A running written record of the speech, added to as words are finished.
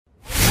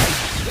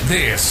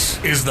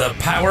This is the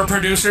Power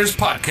Producers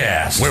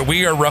Podcast, where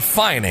we are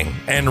refining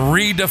and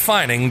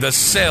redefining the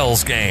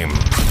sales game.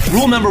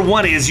 Rule number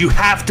one is you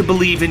have to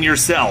believe in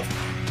yourself.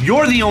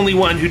 You're the only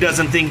one who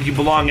doesn't think you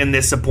belong in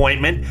this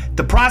appointment.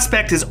 The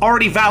prospect has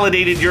already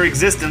validated your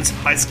existence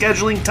by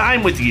scheduling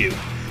time with you.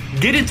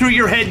 Get it through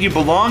your head you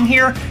belong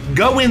here,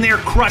 go in there,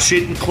 crush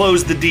it, and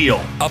close the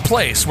deal. A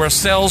place where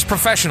sales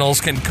professionals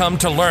can come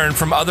to learn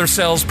from other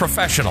sales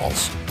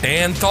professionals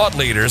and thought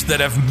leaders that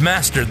have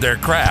mastered their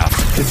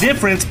craft. The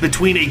difference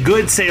between a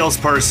good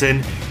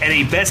salesperson and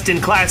a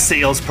best-in-class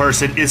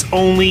salesperson is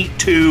only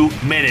 2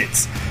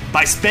 minutes.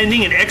 By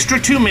spending an extra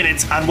 2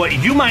 minutes on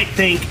what you might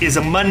think is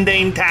a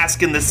mundane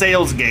task in the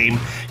sales game,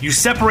 you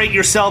separate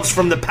yourselves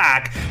from the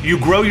pack, you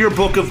grow your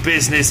book of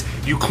business,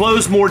 you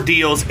close more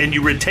deals, and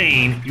you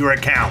retain your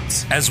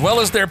accounts. As well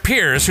as their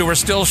peers who are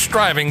still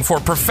striving for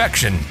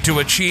perfection to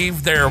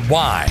achieve their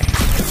why.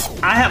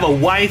 I have a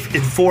wife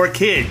and 4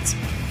 kids.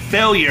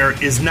 Failure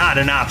is not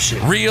an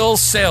option. Real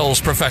sales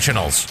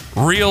professionals,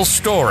 real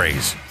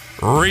stories,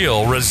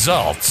 real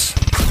results.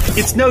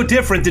 It's no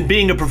different than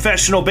being a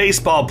professional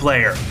baseball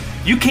player.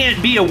 You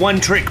can't be a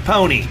one-trick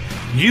pony.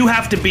 You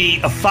have to be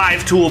a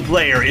 5-tool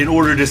player in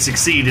order to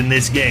succeed in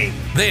this game.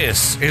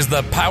 This is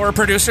the Power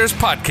Producers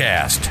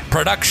Podcast,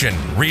 production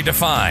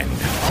redefined.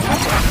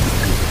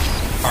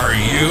 Are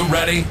you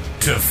ready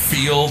to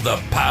feel the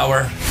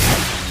power?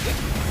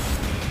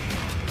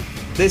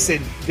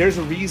 Listen, there's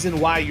a reason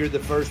why you're the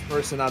first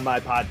person on my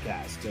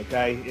podcast,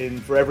 okay?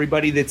 And for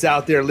everybody that's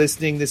out there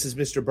listening, this is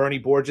Mr. Bernie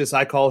Borges.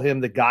 I call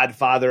him the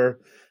godfather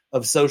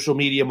of social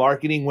media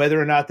marketing.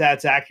 Whether or not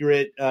that's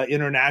accurate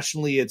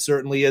internationally, it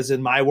certainly is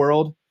in my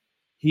world.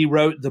 He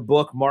wrote the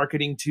book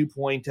Marketing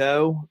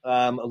 2.0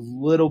 a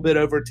little bit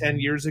over 10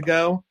 years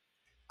ago.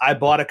 I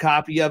bought a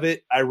copy of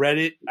it. I read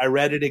it. I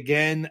read it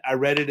again. I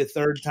read it a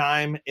third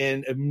time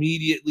and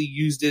immediately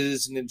used it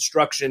as an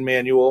instruction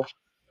manual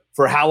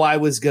for how I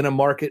was going to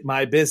market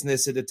my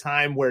business at a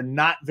time where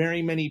not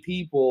very many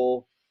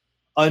people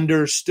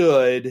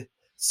understood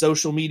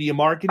social media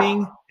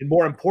marketing, and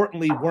more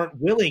importantly,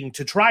 weren't willing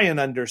to try and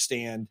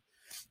understand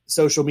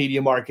social media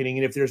marketing.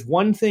 And if there's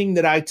one thing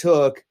that I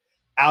took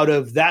out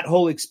of that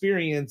whole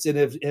experience and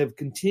have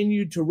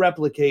continued to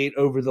replicate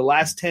over the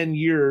last 10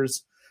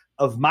 years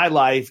of my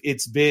life,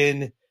 it's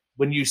been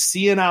when you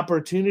see an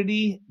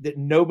opportunity that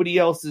nobody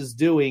else is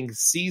doing,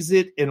 seize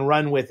it and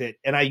run with it.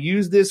 And I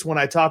use this when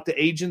I talk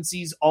to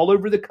agencies all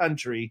over the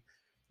country.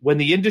 When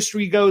the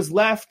industry goes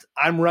left,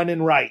 I'm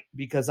running right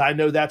because I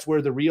know that's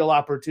where the real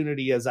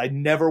opportunity is. I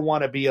never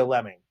want to be a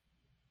lemming.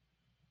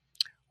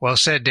 Well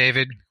said,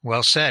 David.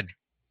 Well said.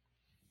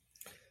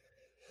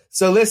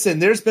 So listen,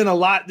 there's been a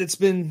lot that's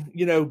been,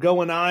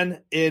 going on.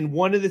 And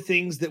one of the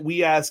things that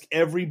we ask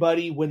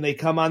everybody when they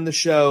come on the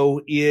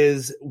show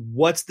is,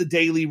 what's the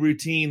daily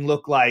routine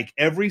look like?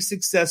 Every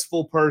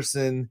successful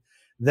person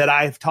that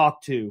I've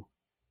talked to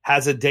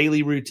has a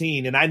daily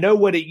routine. And I know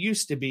what it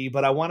used to be,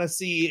 but I want to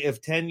see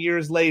if 10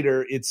 years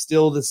later, it's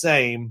still the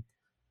same.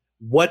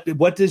 What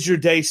does your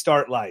day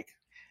start like?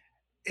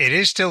 It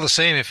is still the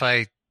same if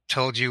I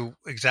told you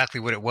exactly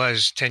what it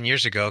was 10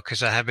 years ago,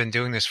 because I have been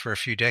doing this for a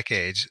few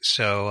decades.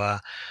 So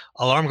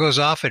alarm goes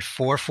off at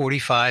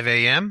 4:45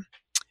 a.m.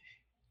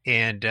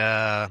 And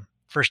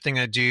first thing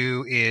I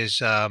do is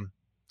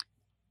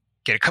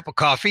get a cup of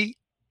coffee,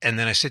 and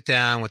then I sit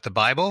down with the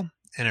Bible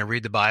and I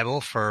read the Bible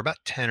for about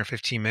 10 or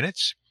 15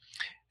 minutes.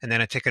 And then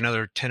I take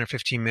another 10 or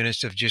 15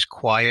 minutes of just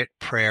quiet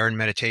prayer and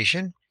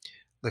meditation,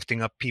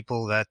 lifting up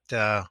people that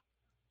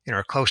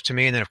are close to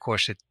me. And then, of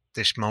course, at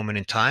this moment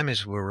in time,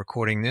 as we're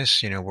recording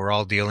this, we're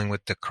all dealing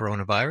with the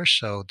coronavirus,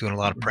 so doing a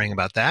lot of praying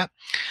about that.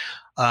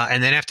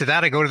 And then after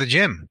that, I go to the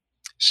gym.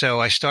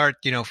 So I start,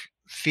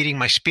 feeding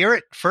my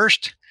spirit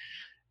first,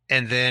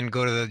 and then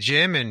go to the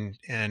gym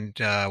and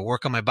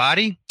work on my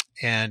body.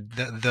 And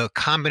the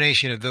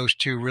combination of those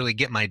two really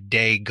get my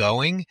day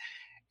going.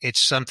 It's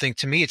something,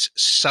 to me, it's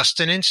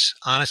sustenance.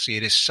 Honestly,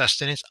 it is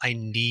sustenance. I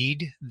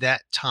need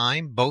that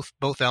time, both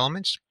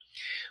elements,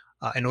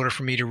 in order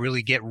for me to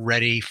really get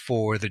ready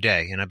for the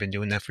day. And I've been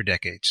doing that for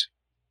decades.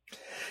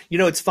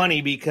 It's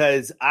funny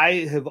because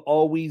I have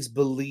always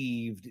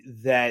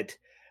believed that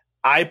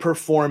I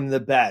perform the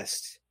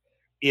best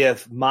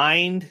if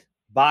mind,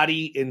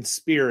 body, and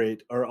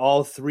spirit are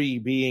all three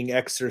being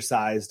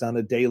exercised on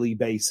a daily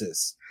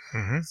basis.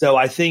 Mm-hmm. So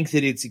I think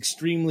that it's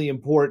extremely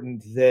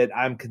important that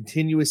I'm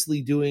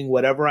continuously doing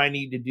whatever I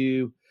need to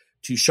do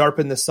to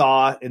sharpen the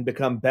saw and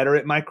become better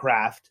at my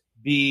craft,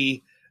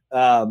 be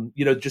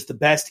just the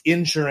best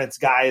insurance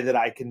guy that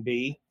I can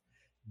be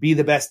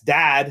the best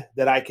dad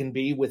that I can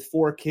be with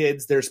 4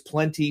 kids. There's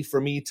plenty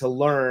for me to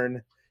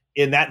learn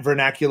in that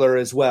vernacular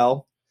as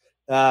well.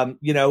 And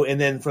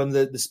then from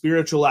the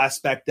spiritual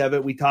aspect of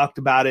it, we talked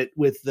about it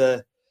with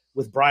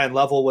Brian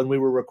Lovell when we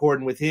were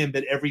recording with him,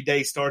 but every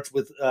day starts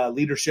with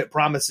leadership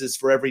promises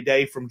for every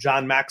day from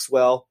John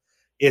Maxwell.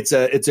 It's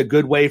a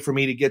good way for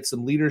me to get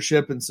some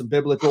leadership and some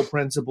biblical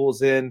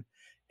principles in.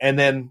 And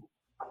then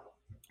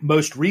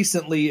Most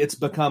recently, it's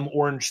become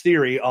Orange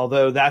Theory,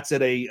 although that's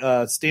at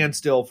a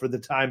standstill for the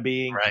time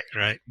being,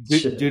 right.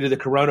 Due to the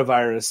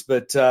coronavirus.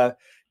 But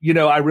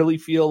I really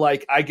feel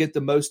like I get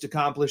the most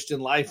accomplished in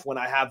life when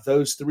I have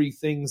those three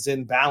things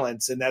in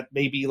balance, and that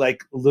may be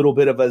like a little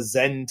bit of a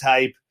Zen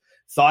type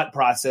thought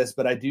process,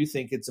 but I do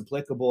think it's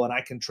applicable, and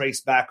I can trace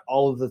back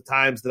all of the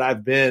times that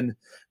I've been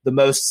the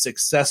most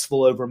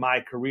successful over my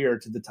career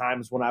to the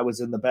times when I was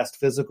in the best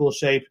physical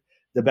shape,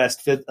 the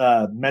best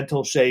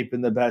mental shape,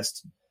 and the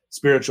best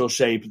spiritual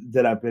shape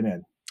that I've been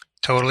in.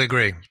 Totally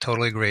agree.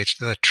 It's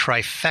the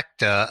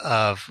trifecta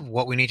of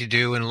what we need to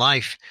do in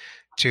life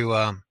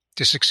to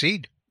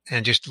succeed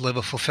and just live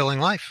a fulfilling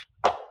life.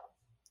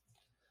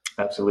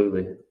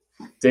 Absolutely.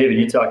 David,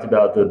 you talked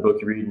about the book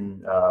you're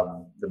reading,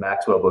 the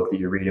Maxwell book that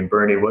you're reading.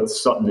 Bernie,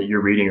 what's something that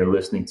you're reading or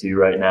listening to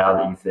right now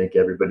that you think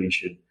everybody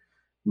should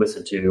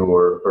listen to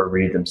or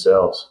read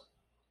themselves?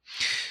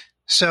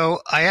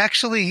 So I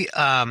actually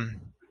I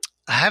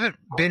haven't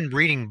been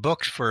reading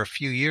books for a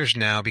few years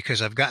now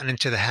because I've gotten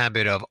into the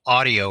habit of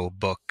audio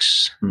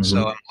books. Mm-hmm.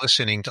 So I'm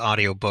listening to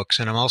audio books,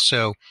 and I'm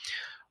also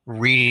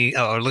reading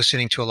or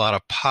listening to a lot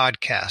of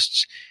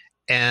podcasts.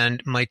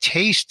 And my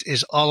taste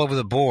is all over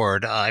the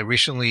board. I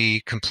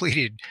recently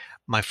completed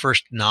my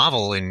first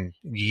novel in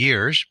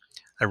years.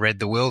 I read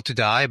The Will to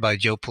Die by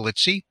Joe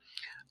Pulizzi.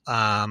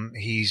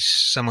 He's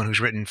someone who's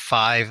written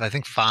five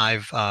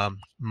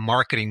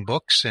marketing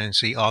books, and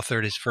so he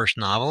authored his first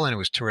novel, and it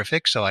was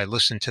terrific. So I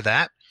listened to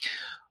that.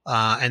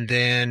 And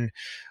then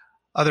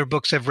other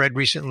books I've read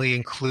recently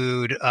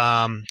include,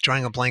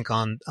 drawing a blank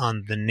on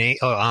the name,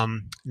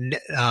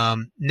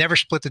 Never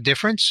Split the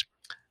Difference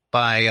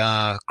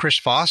by Chris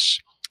Voss.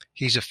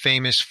 He's a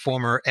famous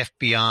former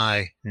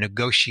FBI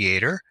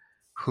negotiator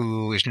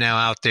who is now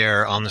out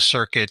there on the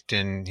circuit,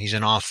 and he's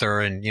an author,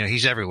 and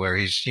he's everywhere.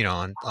 He's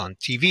on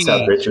TV.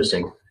 Sounds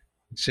interesting.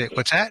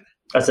 What's that?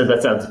 I said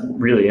that sounds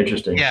really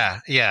interesting.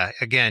 Yeah.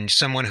 Again,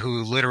 someone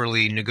who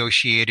literally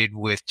negotiated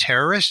with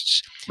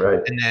terrorists, right,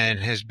 and then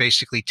has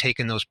basically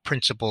taken those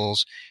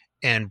principles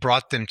and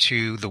brought them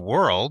to the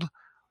world.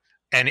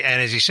 And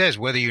as he says,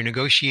 whether you're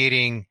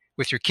negotiating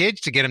with your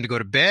kids to get them to go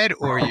to bed,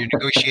 or you're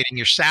negotiating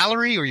your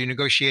salary, or you're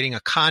negotiating a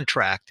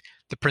contract,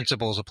 the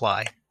principles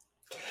apply.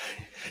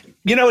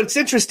 It's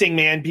interesting,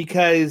 man,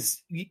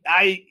 because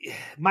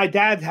my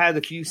dad had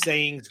a few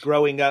sayings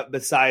growing up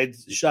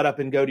besides "shut up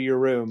and go to your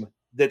room"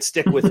 that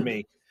stick with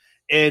me.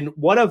 And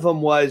one of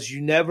them was,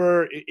 you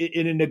never,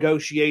 in a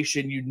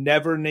negotiation, you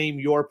never name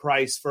your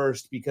price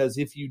first, because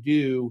if you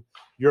do,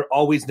 you're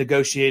always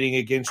negotiating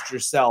against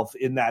yourself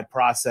in that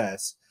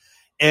process.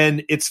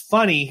 And it's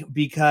funny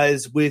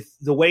because with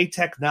the way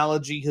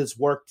technology has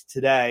worked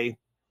today,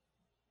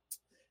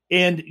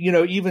 and,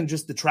 even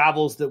just the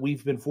travels that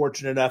we've been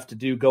fortunate enough to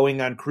do,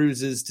 going on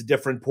cruises to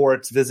different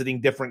ports,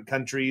 visiting different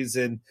countries,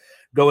 and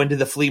going to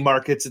the flea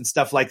markets and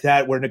stuff like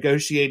that, where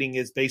negotiating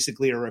is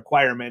basically a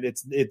requirement.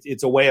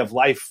 It's a way of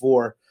life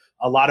for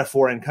a lot of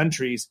foreign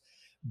countries.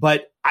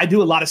 But I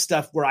do a lot of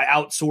stuff where I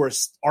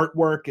outsource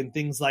artwork and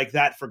things like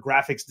that for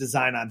graphics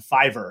design on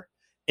Fiverr.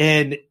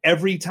 And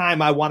every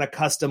time I want a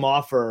custom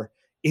offer,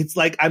 it's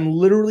like I'm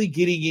literally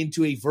getting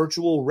into a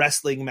virtual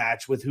wrestling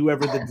match with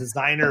whoever the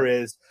designer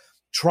is,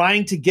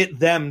 trying to get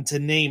them to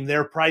name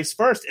their price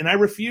first. And I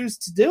refuse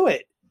to do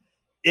it.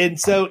 And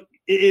so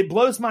it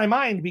blows my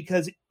mind,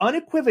 because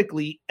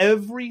unequivocally,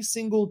 every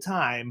single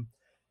time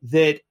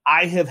that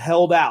I have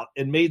held out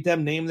and made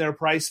them name their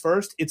price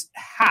first, it's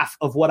half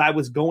of what I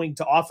was going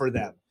to offer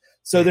them.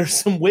 So there's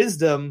some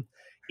wisdom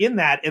in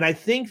that. And I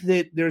think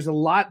that there's a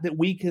lot that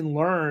we can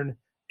learn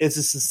as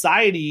a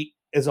society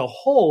as a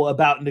whole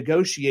about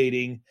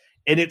negotiating.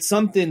 And it's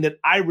something that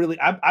I'm going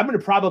to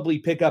probably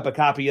pick up a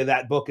copy of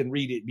that book and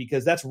read it,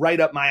 because that's right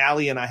up my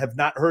alley, and I have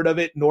not heard of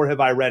it, nor have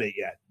I read it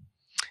yet.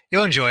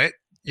 You'll enjoy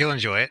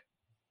it.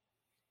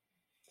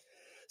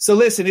 So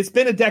listen, it's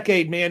been a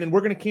decade, man, and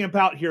we're going to camp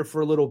out here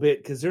for a little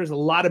bit because there's a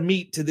lot of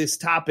meat to this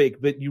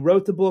topic. But you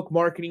wrote the book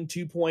Marketing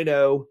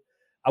 2.0.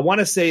 I want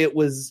to say it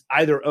was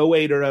either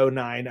 08 or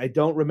 09. I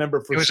don't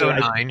remember for sure.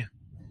 It was 09.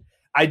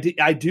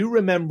 I do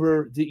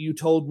remember that you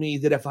told me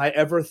that if I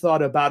ever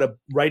thought about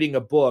writing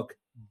a book,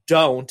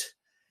 don't.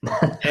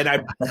 And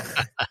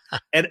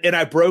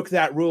I broke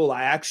that rule.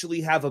 I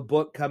actually have a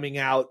book coming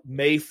out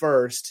May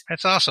 1st.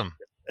 That's awesome.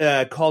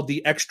 Called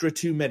The Extra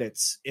 2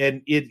 Minutes.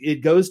 And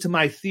it goes to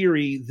my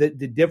theory that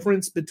the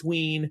difference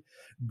between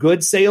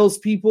good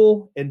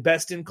salespeople and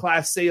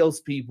best-in-class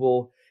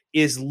salespeople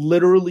is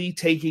literally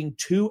taking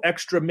 2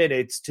 extra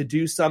minutes to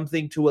do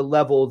something to a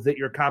level that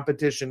your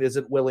competition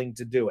isn't willing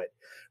to do it.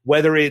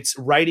 Whether it's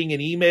writing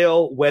an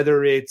email,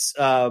 whether it's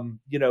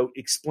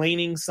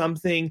explaining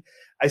something.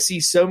 I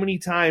see so many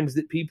times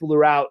that people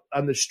are out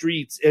on the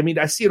streets. I mean,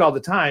 I see it all the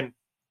time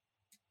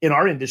in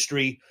our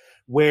industry,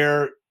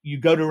 where you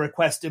go to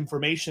request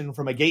information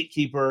from a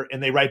gatekeeper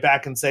and they write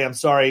back and say, I'm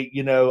sorry,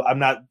 I'm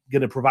not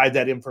going to provide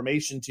that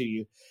information to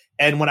you.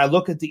 And when I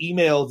look at the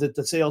email that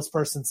the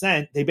salesperson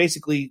sent, they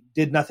basically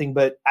did nothing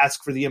but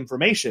ask for the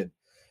information.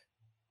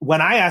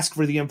 When I ask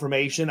for the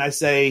information, I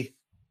say,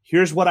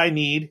 here's what I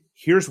need.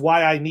 Here's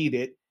why I need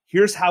it.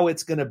 Here's how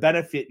it's going to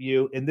benefit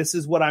you. And this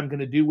is what I'm going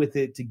to do with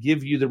it to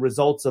give you the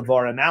results of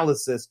our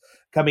analysis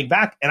coming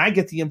back. And I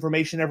get the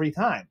information every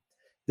time.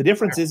 The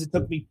difference is it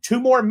took me 2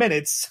 more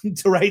minutes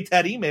to write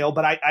that email,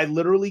 but I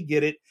literally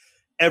get it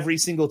every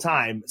single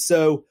time.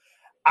 So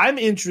I'm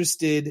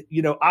interested,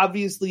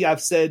 obviously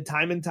I've said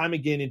time and time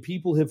again, and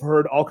people have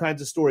heard all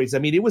kinds of stories. I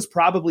mean, it was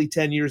probably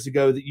 10 years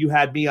ago that you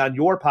had me on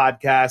your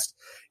podcast,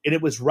 and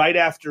it was right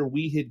after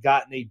we had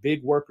gotten a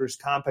big workers'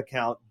 comp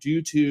account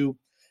due to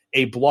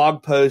a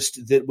blog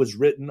post that was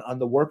written on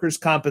the workers'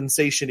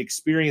 compensation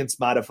experience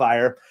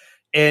modifier.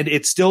 And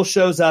it still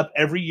shows up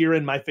every year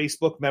in my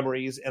Facebook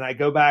memories. And I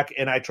go back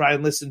and I try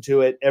and listen to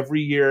it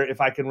every year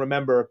if I can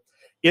remember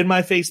in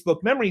my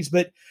Facebook memories.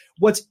 But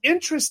what's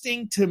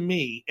interesting to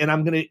me, and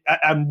I'm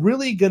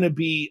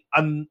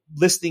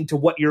listening to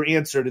what your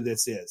answer to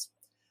this is.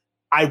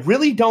 I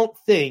really don't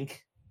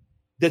think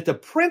that the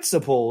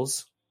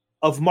principles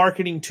of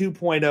Marketing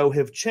 2.0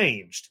 have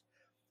changed.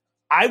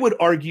 I would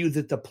argue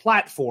that the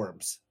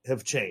platforms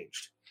have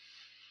changed.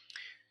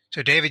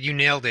 So, David, you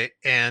nailed it.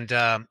 And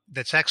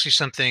that's actually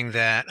something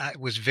that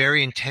was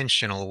very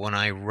intentional when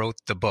I wrote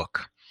the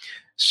book.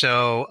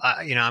 So,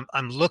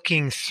 I'm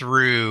looking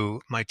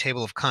through my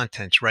table of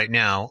contents right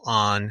now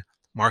on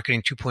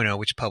Marketing 2.0,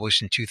 which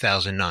published in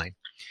 2009.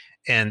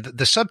 And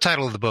the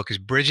subtitle of the book is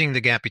Bridging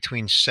the Gap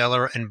Between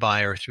Seller and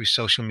Buyer Through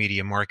Social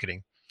Media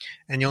Marketing.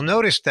 And you'll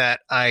notice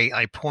that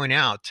I point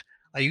out,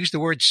 I use the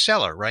word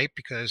seller, right?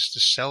 Because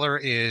the seller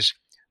is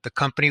the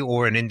company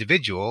or an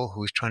individual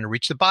who's trying to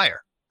reach the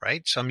buyer,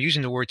 right? So I'm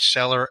using the word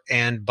seller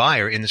and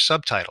buyer in the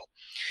subtitle.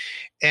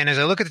 And as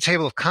I look at the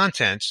table of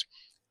contents,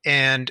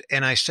 and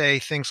I say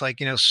things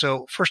like,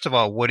 so first of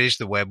all, what is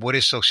the web? What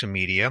is social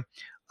media?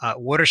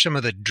 What are some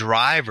of the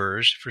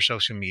drivers for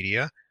social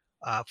media?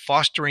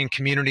 Fostering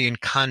community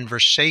and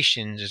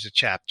conversations is a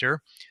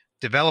chapter.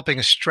 Developing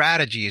a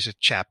strategy is a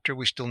chapter.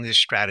 We still need a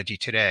strategy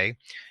today.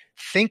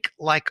 Think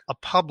like a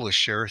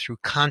publisher through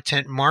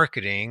content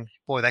marketing.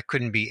 Boy, that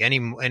couldn't be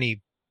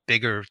any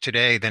bigger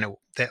today than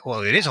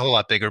it is a whole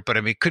lot bigger, but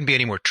it couldn't be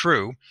any more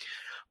true.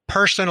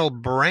 Personal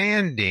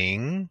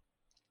branding,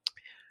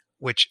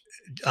 which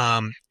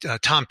Tom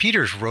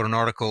Peters wrote an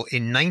article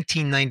in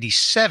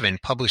 1997,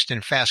 published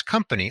in Fast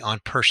Company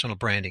on personal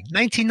branding.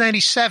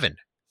 1997.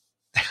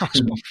 That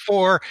was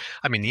before,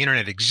 the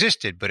internet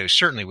existed, but it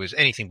certainly was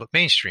anything but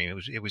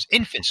mainstream. It was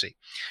infancy.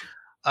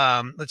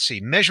 Let's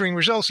see, measuring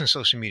results in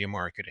social media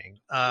marketing,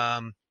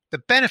 the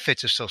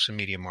benefits of social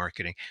media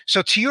marketing.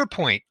 So to your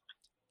point,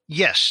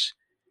 yes,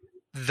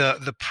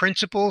 the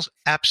principles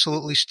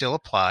absolutely still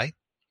apply.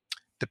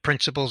 The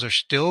principles are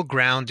still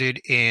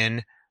grounded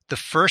in the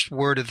first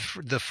word of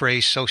the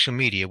phrase social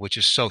media, which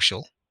is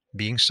social,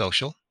 being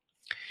social.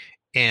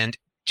 And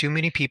too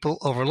many people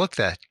overlook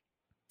that.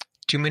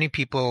 Too many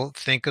people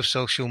think of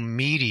social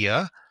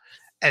media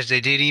as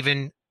they did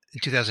even in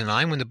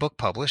 2009 when the book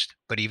published,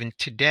 but even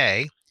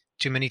today,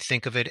 too many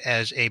think of it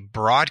as a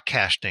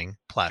broadcasting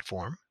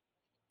platform.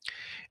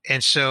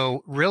 And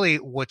so really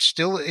what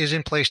still is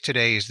in place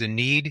today is the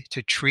need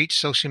to treat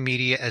social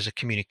media as a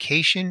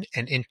communication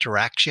and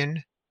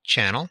interaction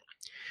channel.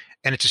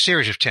 And it's a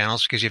series of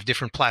channels because you have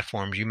different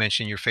platforms. You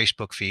mentioned your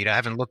Facebook feed. I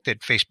haven't looked at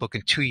Facebook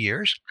in 2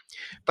 years,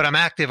 but I'm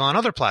active on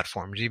other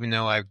platforms, even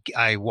though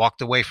I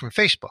walked away from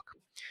Facebook.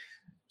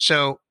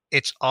 So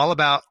it's all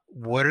about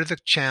what are the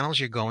channels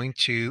you're going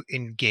to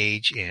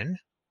engage in?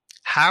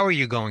 How are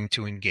you going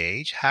to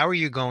engage? How are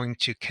you going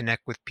to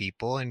connect with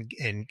people and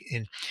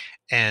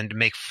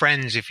make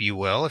friends, if you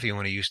will, if you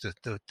want to use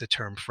the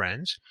term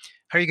friends?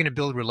 How are you going to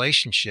build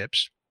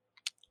relationships?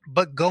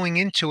 But going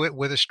into it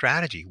with a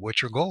strategy.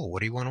 What's your goal? What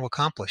do you want to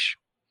accomplish?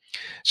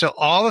 So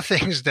all the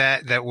things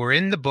that were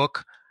in the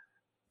book,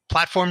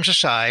 platforms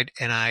aside,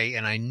 and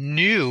I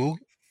knew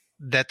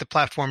that the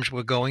platforms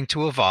were going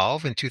to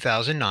evolve in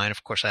 2009.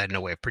 Of course, I had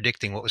no way of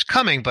predicting what was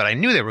coming, but I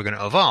knew they were going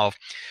to evolve.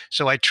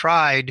 So I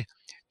tried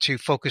to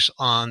focus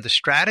on the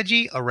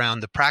strategy around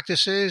the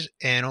practices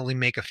and only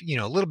make a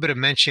little bit of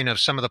mention of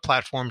some of the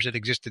platforms that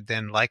existed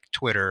then, like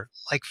Twitter,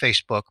 like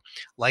Facebook,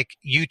 like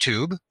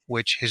YouTube,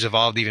 which has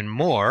evolved even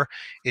more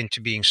into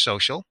being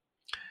social.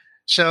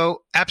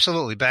 So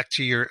absolutely, back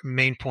to your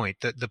main point,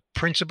 the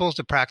principles,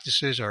 the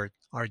practices are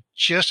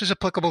just as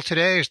applicable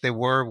today as they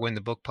were when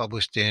the book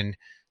published in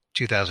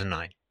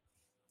 2009.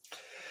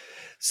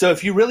 So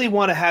if you really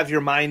want to have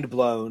your mind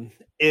blown,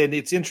 and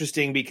it's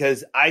interesting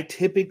because I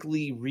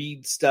typically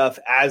read stuff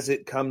as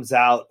it comes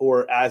out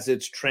or as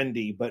it's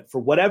trendy, but for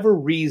whatever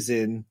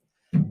reason,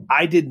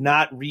 I did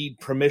not read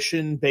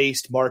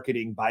Permission-Based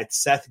Marketing by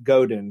Seth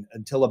Godin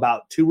until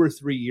about 2 or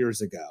 3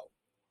 years ago.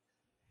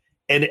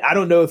 And I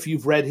don't know if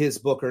you've read his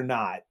book or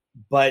not,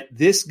 but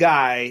this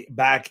guy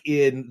back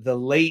in the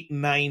late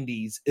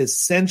 90s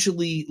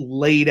essentially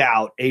laid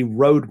out a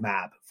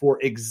roadmap for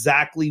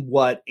exactly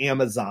what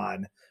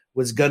Amazon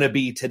was going to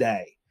be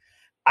today.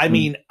 I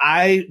mean,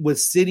 I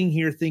was sitting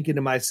here thinking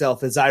to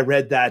myself as I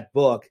read that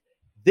book,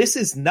 This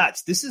is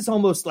nuts. This is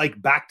almost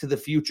like Back to the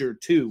Future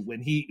too.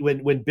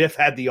 When Biff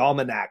had the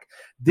almanac,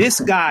 this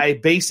guy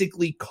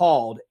basically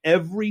called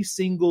every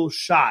single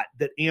shot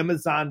that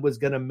Amazon was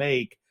going to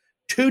make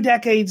 2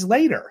 decades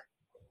later.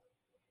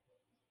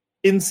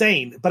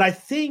 Insane. But I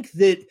think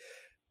that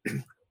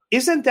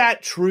isn't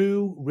that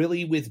true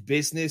really with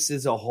business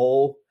as a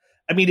whole?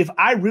 I mean, if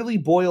I really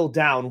boil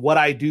down what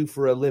I do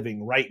for a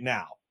living right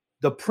now,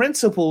 the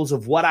principles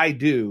of what I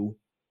do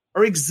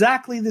are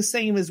exactly the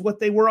same as what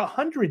they were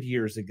 100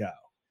 years ago.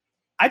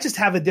 I just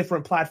have a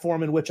different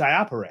platform in which I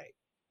operate.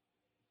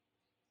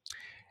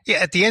 Yeah,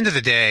 at the end of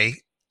the day,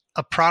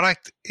 a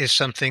product is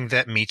something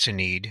that meets a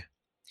need.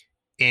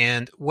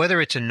 And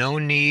whether it's a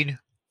known need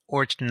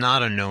or it's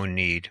not a known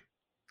need,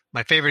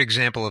 my favorite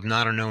example of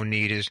not a known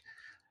need is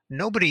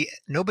nobody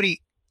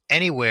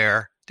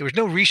anywhere, there was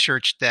no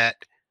research that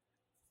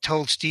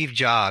told Steve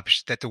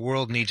Jobs that the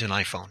world needs an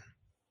iPhone.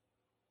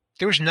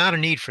 There was not a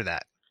need for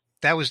that.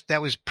 That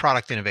was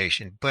product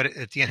innovation. But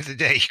at the end of the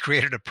day, he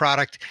created a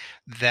product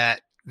that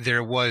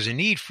there was a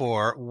need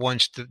for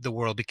once the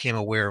world became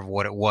aware of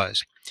what it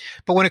was.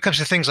 But when it comes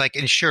to things like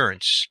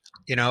insurance,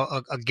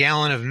 a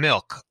gallon of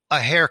milk, a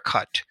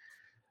haircut,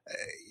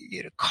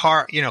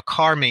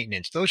 car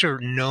maintenance, those are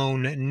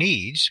known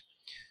needs.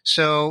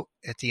 So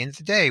at the end of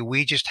the day,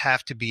 we just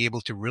have to be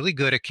able to really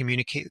good at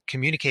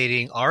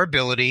communicating our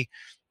ability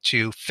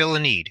to fill a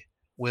need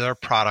with our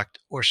product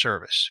or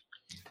service.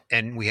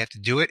 And we have to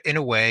do it in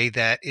a way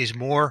that is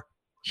more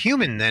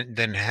human than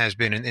it has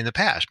been in the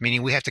past,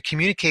 meaning we have to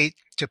communicate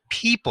to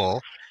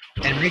people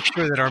and make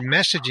sure that our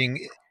messaging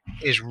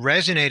is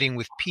resonating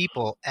with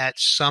people at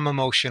some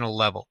emotional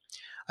level.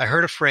 I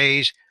heard a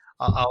phrase,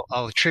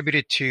 I'll attribute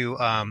it to,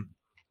 I'm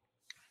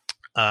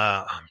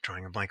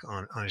drawing a blank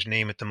on his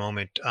name at the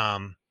moment,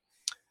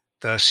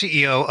 the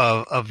CEO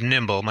of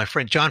Nimble, my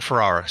friend John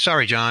Ferrara.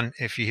 Sorry, John,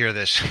 if you hear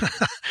this.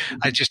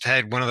 I just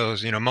had one of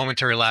those,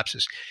 momentary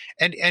lapses.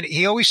 And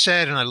he always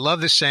said, and I love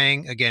this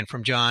saying, again,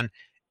 from John,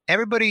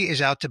 everybody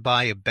is out to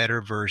buy a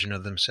better version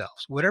of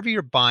themselves. Whatever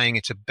you're buying,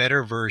 it's a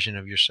better version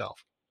of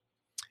yourself.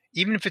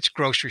 Even if it's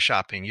grocery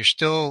shopping,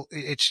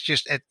 it's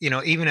just at,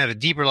 even at a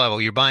deeper level,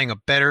 you're buying a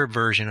better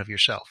version of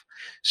yourself.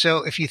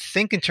 So if you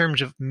think in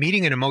terms of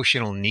meeting an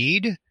emotional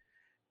need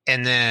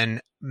and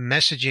then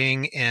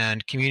messaging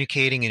and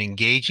communicating and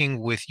engaging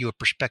with your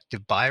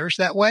prospective buyers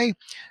that way,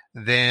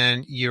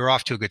 then you're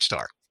off to a good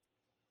start.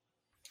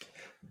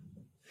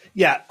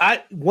 Yeah,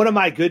 one of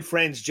my good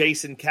friends,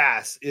 Jason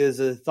Cass,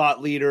 is a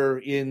thought leader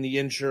in the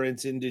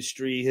insurance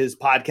industry. His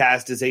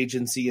podcast is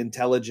Agency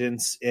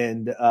Intelligence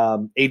and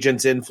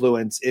Agents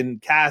Influence. And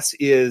Cass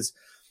is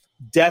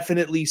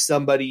definitely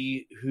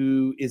somebody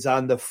who is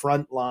on the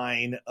front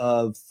line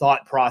of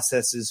thought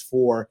processes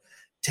for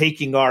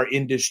taking our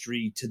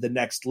industry to the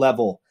next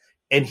level.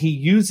 And he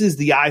uses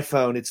the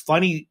iPhone. It's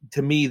funny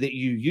to me that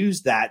you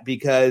use that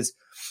because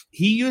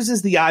he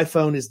uses the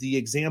iPhone as the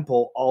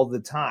example all the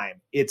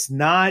time. It's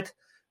not,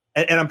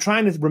 and I'm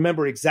trying to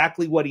remember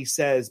exactly what he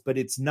says, but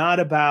it's not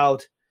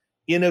about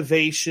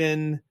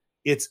innovation.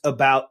 It's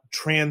about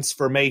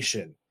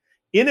transformation.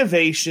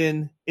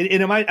 Innovation,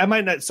 and I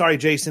might not, sorry,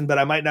 Jason, but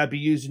I might not be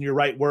using your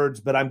right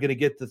words, but I'm going to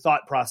get the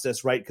thought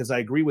process right because I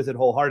agree with it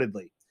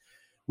wholeheartedly.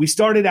 We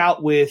started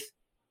out with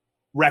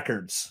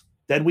records.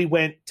 Then we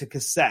went to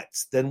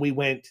cassettes. Then we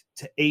went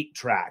to 8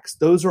 tracks.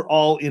 Those are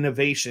all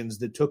innovations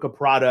that took a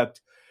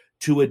product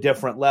to a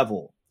different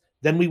level.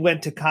 Then we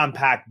went to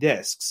compact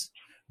discs.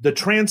 The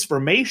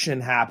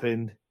transformation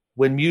happened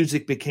when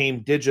music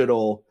became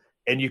digital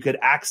and you could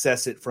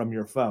access it from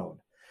your phone.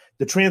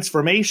 The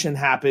transformation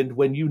happened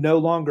when you no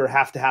longer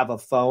have to have a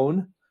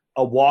phone,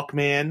 a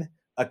Walkman,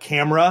 a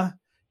camera.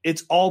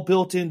 It's all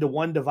built into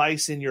one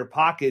device in your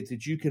pocket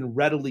that you can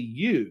readily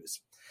use.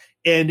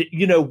 And,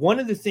 one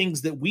of the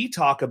things that we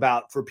talk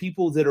about for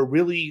people that are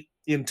really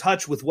in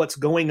touch with what's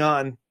going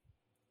on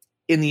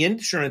in the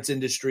insurance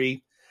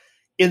industry,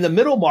 in the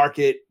middle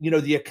market,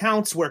 the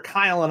accounts where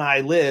Kyle and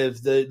I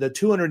live, the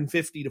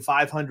 $250,000 to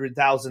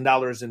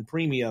 $500,000 in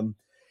premium,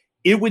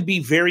 it would be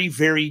very,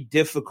 very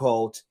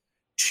difficult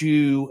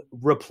to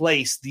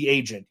replace the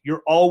agent.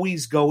 You're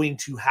always going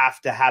to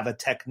have a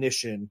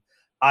technician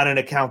on an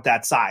account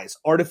that size.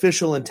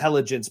 Artificial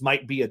intelligence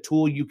might be a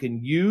tool you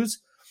can use,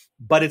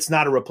 but it's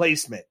not a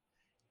replacement.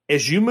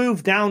 As you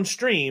move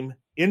downstream,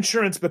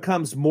 insurance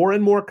becomes more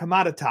and more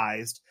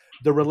commoditized.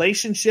 The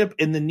relationship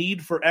and the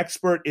need for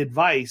expert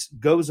advice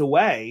goes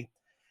away,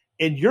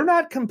 and you're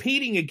not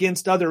competing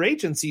against other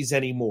agencies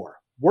anymore.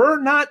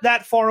 We're not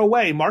that far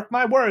away. Mark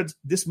my words,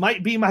 this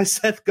might be my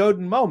Seth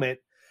Godin moment,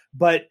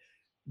 but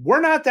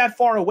we're not that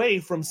far away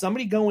from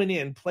somebody going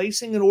in,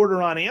 placing an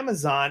order on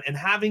Amazon and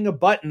having a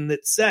button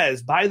that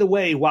says, by the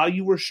way, while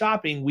you were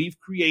shopping, we've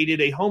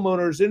created a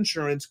homeowner's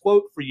insurance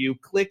quote for you.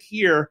 Click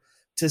here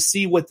to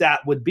see what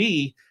that would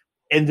be.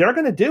 And they're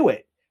going to do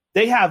it.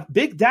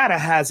 Big data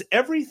has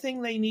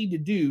everything they need to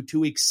do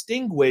to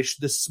extinguish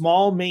the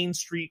small Main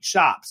Street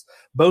shops,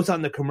 both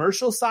on the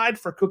commercial side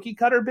for cookie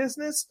cutter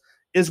business,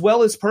 as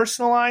well as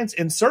personal lines.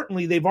 And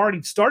certainly they've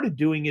already started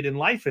doing it in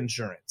life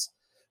insurance.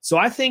 So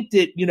I think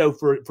that,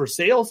 for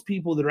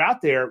salespeople that are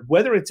out there,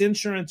 whether it's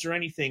insurance or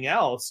anything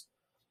else,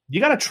 you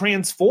got to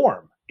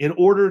transform in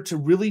order to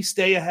really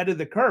stay ahead of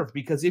the curve.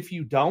 Because if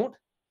you don't,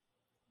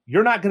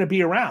 you're not going to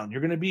be around.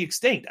 You're going to be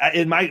extinct.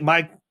 And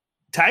my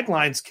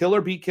tagline's kill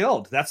or be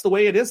killed. That's the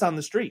way it is on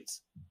the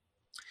streets.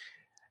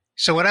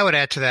 So what I would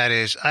add to that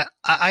is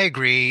I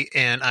agree,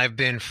 and I've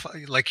been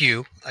like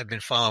you. I've been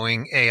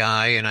following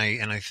AI, and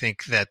I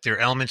think that there are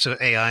elements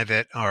of AI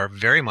that are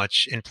very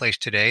much in place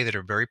today that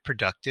are very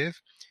productive.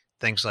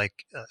 Things like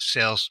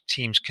sales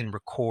teams can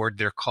record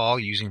their call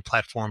using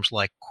platforms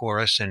like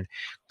Chorus and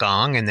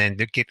Gong, and then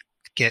they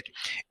get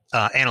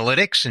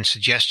analytics and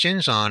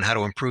suggestions on how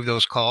to improve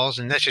those calls.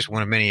 And that's just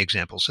one of many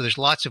examples. So there's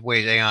lots of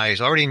ways AI is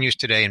already in use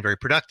today and very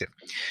productive.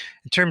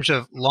 In terms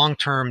of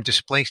long-term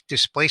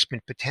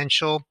displacement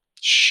potential,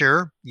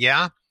 sure.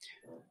 Yeah.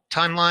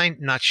 Timeline,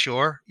 not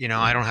sure.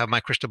 I don't have my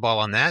crystal ball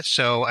on that.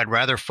 So I'd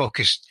rather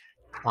focus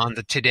on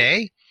the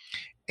today.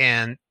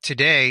 And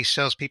today,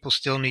 salespeople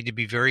still need to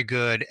be very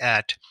good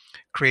at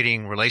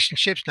creating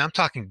relationships. Now I'm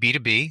talking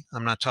B2B.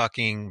 I'm not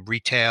talking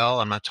retail.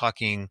 I'm not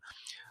talking,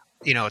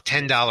 a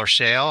 $10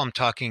 sale. I'm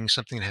talking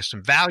something that has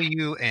some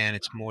value and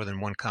it's more than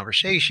one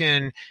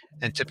conversation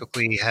and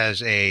typically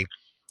has a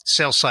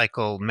sales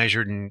cycle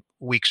measured in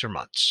weeks or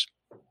months.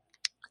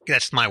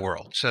 That's my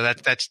world. So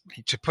that's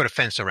to put a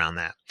fence around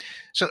that.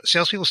 So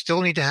salespeople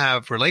still need to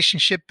have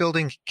relationship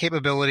building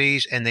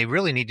capabilities, and they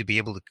really need to be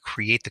able to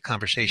create the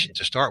conversation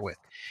to start with,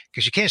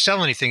 because you can't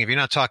sell anything if you're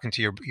not talking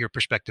to your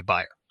prospective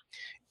buyer.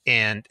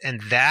 And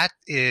that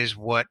is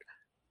what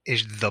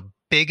is the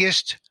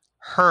biggest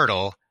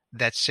hurdle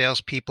that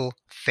salespeople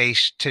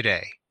face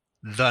today.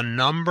 The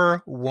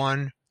number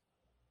one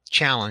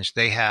challenge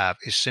they have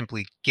is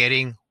simply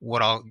getting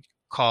what I'll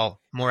call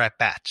more at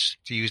bats,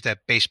 to use that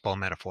baseball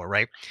metaphor,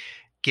 right?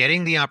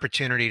 Getting the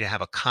opportunity to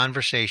have a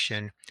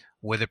conversation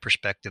with a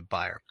prospective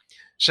buyer.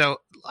 So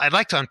I'd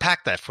like to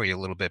unpack that for you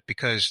a little bit,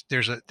 because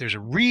there's a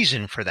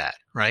reason for that,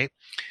 right?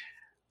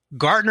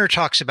 Gartner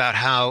talks about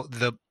how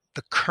the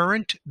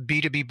current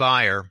B2B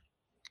buyer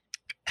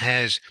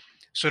has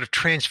sort of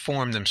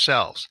transformed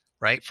themselves,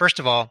 right? First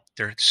of all,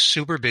 they're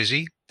super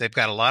busy. They've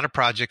got a lot of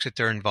projects that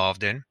they're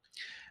involved in.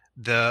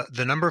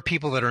 The number of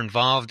people that are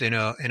involved in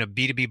a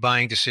B2B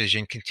buying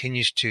decision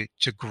continues to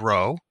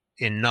grow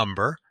in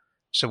number.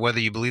 So whether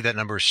you believe that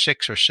number is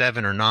 6 or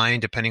 7 or 9,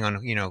 depending on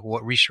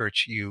what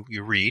research you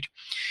read.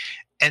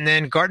 And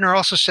then Gartner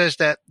also says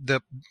that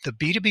the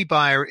B2B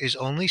buyer is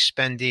only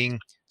spending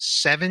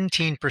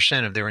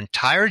 17% of their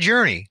entire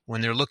journey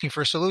when they're looking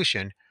for a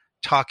solution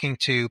talking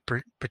to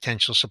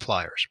potential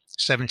suppliers.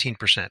 17%.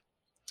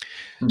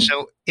 Mm-hmm.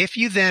 So if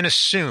you then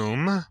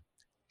assume,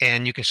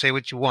 and you can say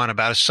what you want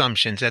about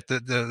assumptions, that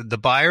the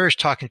buyer is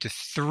talking to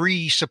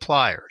 3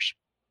 suppliers,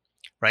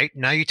 right?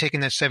 Now you're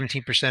taking that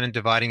 17% and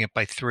dividing it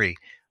by 3.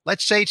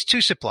 Let's say it's 2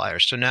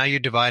 suppliers. So now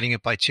you're dividing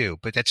it by 2,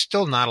 but that's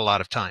still not a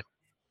lot of time.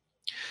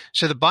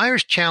 So the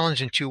buyer's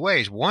challenged in 2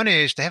 ways. One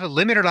is they have a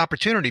limited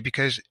opportunity,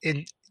 because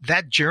in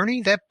that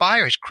journey, that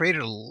buyer has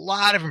created a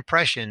lot of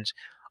impressions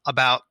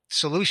about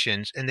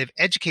solutions, and they've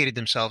educated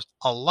themselves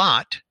a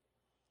lot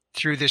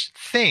through this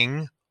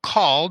thing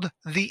called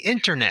the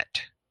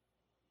internet.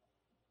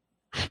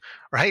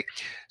 Right?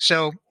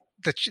 So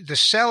the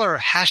seller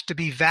has to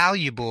be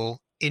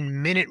valuable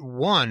in minute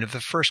 1 of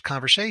the first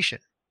conversation.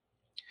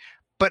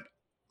 But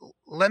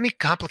let me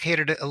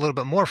complicate it a little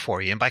bit more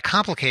for you. And by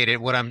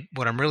complicated, what I'm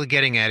really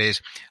getting at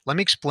is, let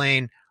me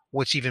explain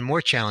what's even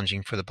more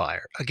challenging for the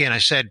buyer. Again, the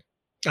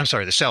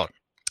seller.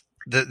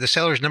 The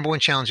seller's number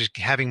one challenge is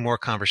having more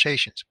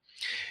conversations.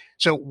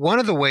 So one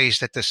of the ways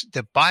that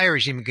the buyer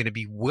is even going to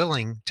be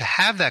willing to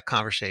have that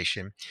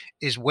conversation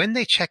is when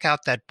they check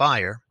out that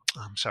buyer.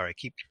 I'm sorry, I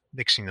keep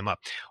mixing them up.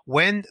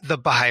 When the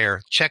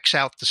buyer checks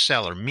out the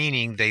seller,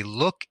 meaning they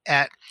look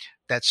at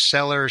that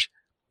seller's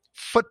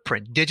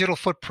footprint, digital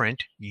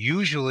footprint,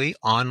 usually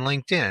on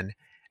LinkedIn,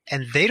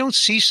 and they don't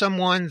see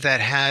someone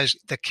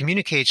that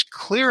communicates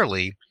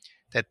clearly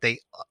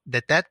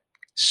that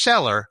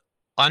seller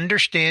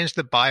understands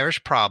the buyer's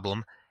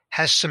problem,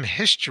 has some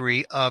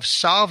history of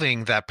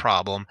solving that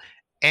problem,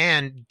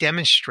 and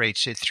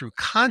demonstrates it through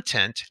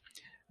content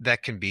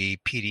that can be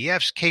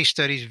PDFs, case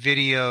studies,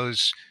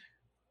 videos,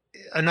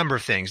 a number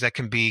of things that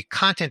can be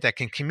content that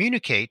can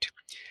communicate.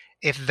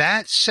 If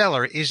that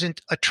seller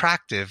isn't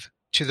attractive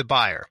to the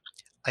buyer,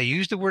 I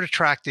use the word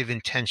attractive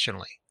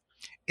intentionally.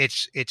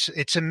 It's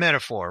a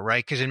metaphor,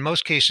 right? Because in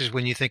most cases,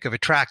 when you think of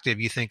attractive,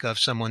 you think of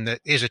someone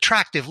that is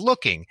attractive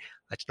looking.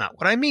 That's not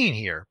what I mean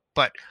here,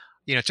 but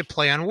it's a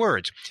play on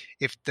words.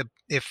 If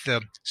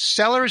the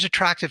seller is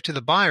attractive to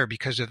the buyer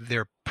because of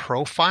their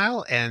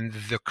profile and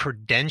the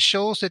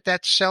credentials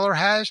that seller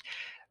has,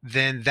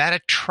 then that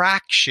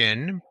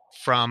attraction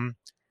from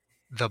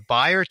the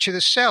buyer to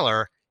the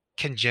seller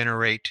can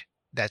generate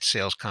that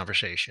sales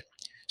conversation.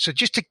 So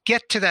just to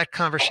get to that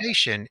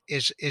conversation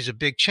is a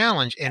big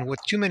challenge. And what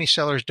too many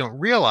sellers don't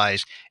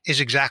realize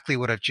is exactly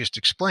what I've just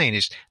explained,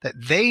 is that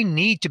they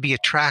need to be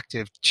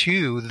attractive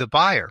to the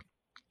buyer.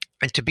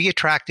 And to be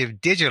attractive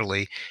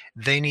digitally,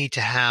 they need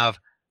to have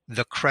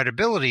the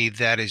credibility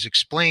that is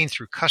explained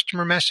through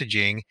customer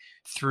messaging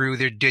through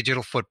their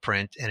digital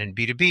footprint. And in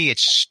B2B,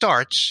 it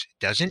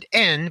doesn't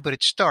end, but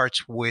it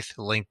starts with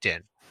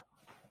LinkedIn.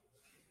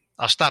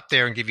 I'll stop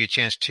there and give you a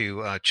chance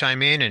to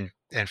chime in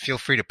and feel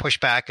free to push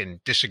back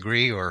and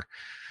disagree or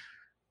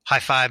high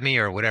five me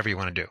or whatever you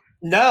want to do.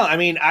 No, I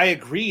mean, I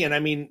agree. And I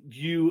mean,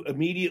 you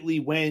immediately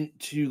went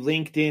to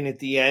LinkedIn at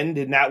the end,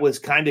 and that was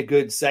kind of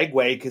good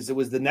segue because it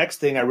was the next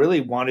thing I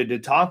really wanted to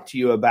talk to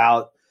you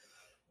about.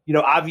 You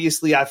know,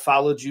 obviously I've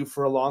followed you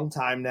for a long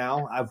time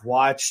now. I've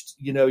watched,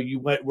 you know,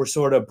 we're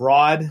sort of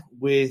broad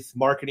with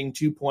Marketing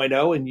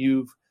 2.0, and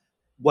you've,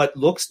 what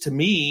looks to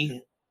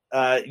me,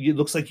 it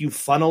looks like you've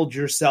funneled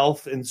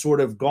yourself and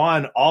sort of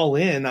gone all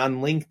in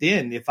on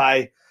LinkedIn. If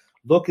I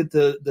look at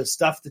the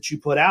stuff that you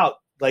put out,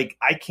 like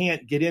I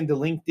can't get into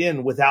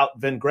LinkedIn without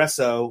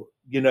Vengresso,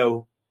 you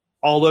know,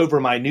 all over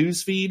my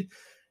news feed.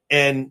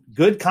 And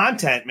good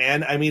content,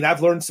 man. I mean,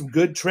 I've learned some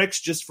good tricks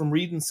just from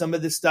reading some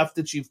of the stuff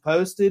that you've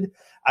posted.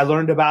 I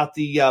learned about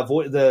the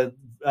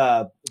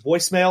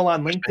voicemail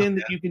on LinkedIn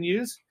that you can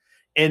use.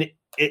 And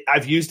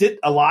I've used it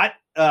a lot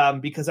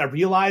because I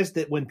realized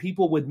that when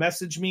people would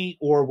message me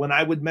or when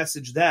I would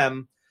message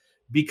them,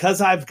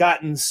 because I've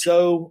gotten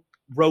so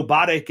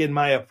robotic in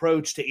my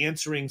approach to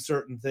answering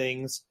certain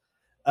things,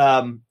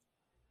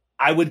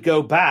 I would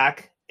go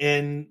back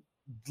and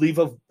leave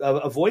a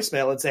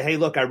voicemail and say, hey,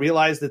 look, I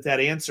realized that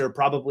answer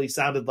probably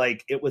sounded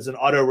like it was an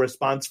auto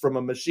response from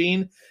a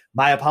machine.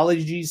 My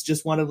apologies.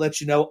 Just want to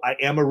let you know I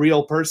am a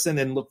real person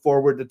and look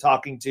forward to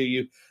talking to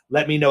you.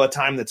 Let me know a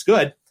time that's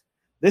good.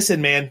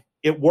 Listen, man,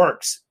 it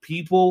works.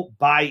 People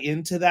buy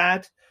into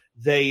that.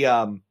 They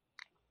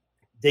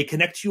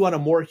connect to you on a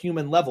more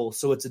human level.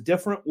 So it's a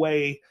different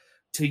way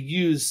to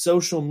use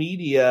social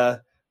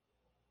media,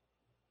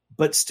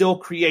 but still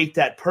create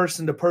that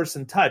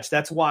person-to-person touch.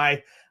 That's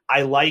why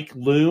I like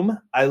Loom.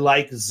 I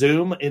like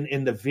Zoom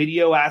in the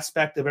video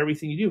aspect of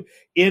everything you do.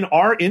 In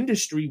our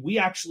industry, we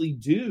actually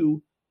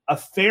do a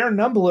fair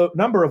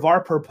number of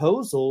our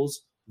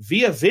proposals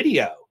via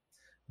video,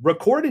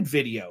 recorded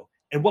video.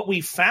 And what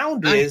we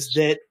found is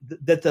that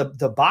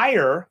the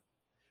buyer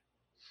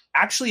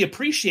actually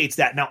appreciates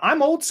that. Now,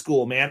 I'm old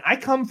school, man. I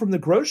come from the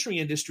grocery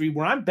industry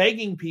where I'm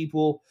begging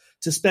people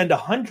to spend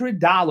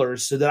 $100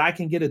 so that I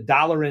can get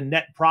 $1 in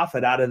net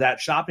profit out of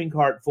that shopping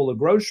cart full of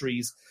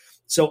groceries.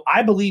 So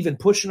I believe in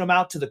pushing them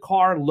out to the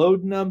car,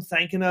 loading them,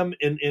 thanking them,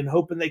 and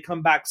hoping they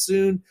come back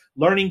soon,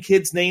 learning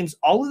kids' names,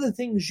 all of the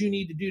things you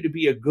need to do to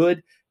be a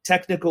good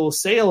technical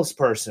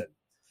salesperson.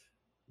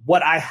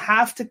 What I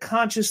have to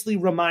consciously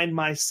remind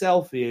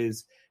myself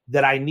is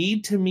that I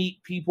need to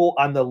meet people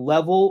on the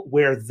level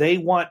where they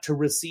want to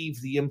receive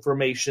the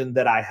information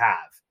that I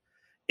have.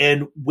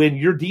 And when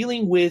you're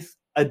dealing with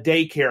a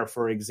daycare,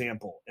 for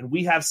example, and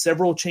we have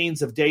several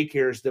chains of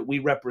daycares that we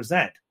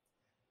represent,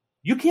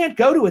 you can't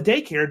go to a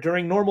daycare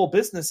during normal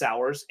business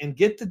hours and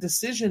get the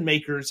decision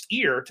maker's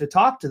ear to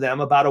talk to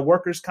them about a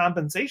workers'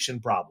 compensation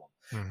problem.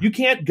 Mm-hmm. You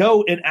can't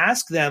go and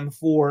ask them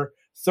for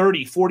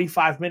 30,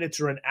 45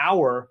 minutes or an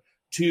hour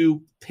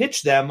to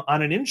pitch them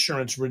on an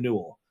insurance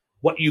renewal.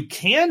 What you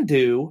can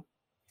do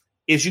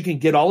is you can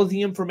get all of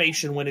the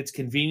information when it's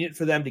convenient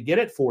for them to get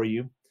it for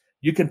you.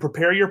 You can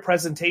prepare your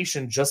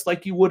presentation just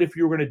like you would if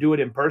you were going to do it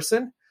in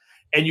person.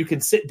 And you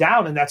can sit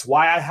down, and that's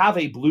why I have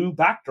a blue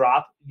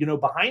backdrop,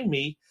 behind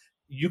me.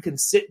 You can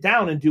sit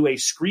down and do a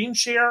screen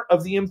share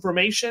of the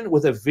information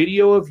with a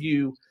video of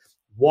you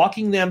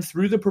walking them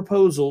through the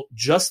proposal,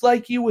 just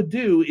like you would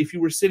do if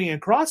you were sitting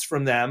across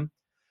from them.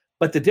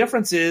 But the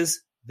difference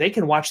is they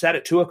can watch that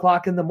at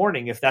 2:00 in the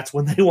morning if that's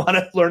when they want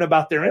to learn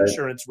about their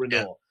insurance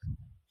renewal. Yeah.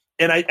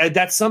 And I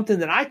that's something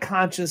that I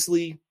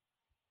consciously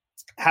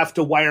have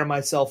to wire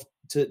myself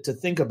to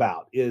think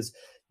about is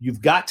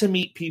you've got to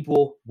meet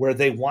people where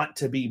they want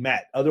to be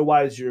met.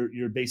 Otherwise,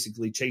 you're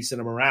basically chasing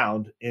them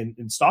around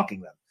and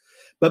stalking them.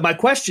 But my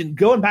question,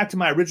 going back to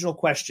my original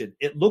question,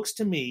 it looks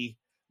to me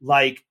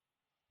like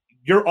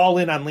you're all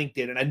in on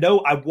LinkedIn. And I know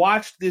I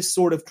watched this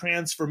sort of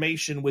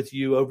transformation with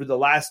you over the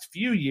last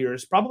few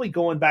years, probably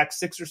going back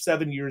 6 or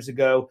 7 years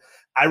ago.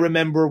 I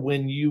remember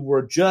when you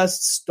were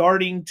just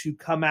starting to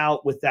come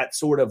out with that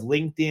sort of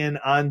LinkedIn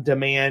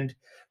on-demand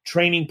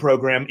training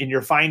program in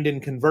your Find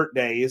and Convert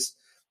days.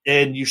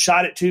 And you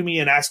shot it to me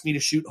and asked me to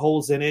shoot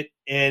holes in it.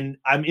 And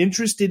I'm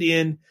interested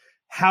in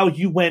how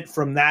you went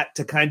from that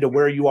to kind of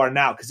where you are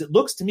now. Because it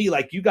looks to me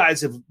like you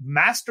guys have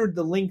mastered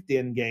the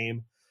LinkedIn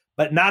game,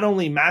 but not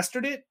only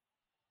mastered it,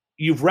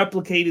 you've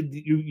replicated,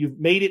 you've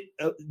made it,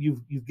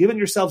 you've given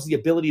yourselves the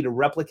ability to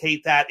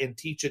replicate that and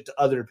teach it to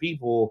other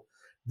people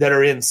that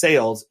are in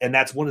sales. And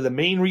that's one of the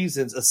main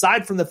reasons,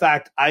 aside from the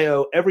fact I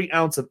owe every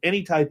ounce of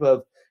any type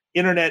of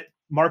internet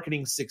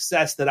marketing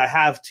success that I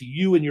have to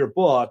you and your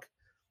book.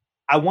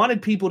 I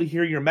wanted people to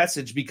hear your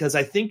message because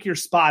I think you're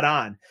spot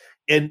on.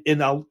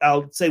 And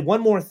I'll say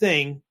one more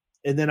thing,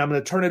 and then I'm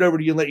going to turn it over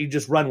to you and let you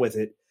just run with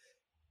it.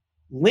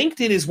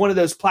 LinkedIn is one of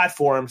those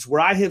platforms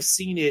where I have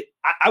seen it.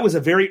 I was a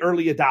very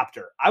early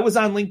adopter. I was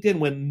on LinkedIn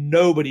when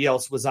nobody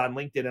else was on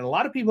LinkedIn. And a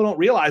lot of people don't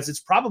realize it's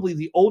probably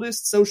the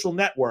oldest social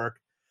network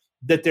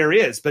that there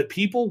is, but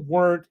people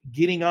weren't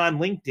getting on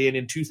LinkedIn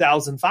in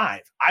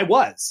 2005. I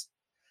was,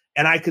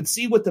 and I could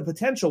see what the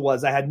potential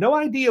was. I had no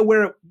idea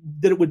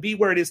that it would be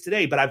where it is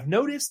today, but I've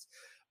noticed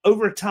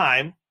over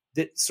time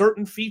that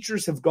certain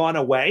features have gone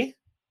away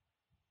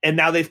and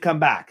now they've come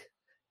back.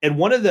 And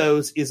one of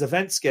those is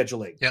event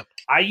scheduling. Yep.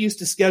 I used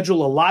to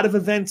schedule a lot of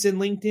events in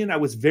LinkedIn. I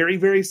was very,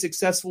 very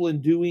successful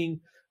in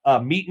doing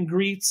meet and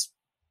greets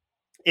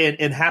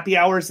and happy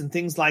hours and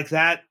things like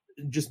that,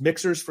 just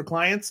mixers for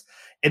clients.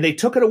 And they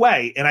took it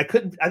away. And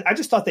I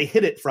just thought they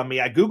hid it from me.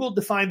 I Googled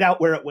to find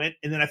out where it went.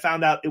 And then I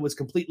found out it was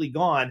completely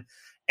gone.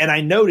 And I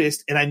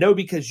noticed, and I know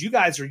because you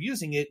guys are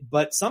using it,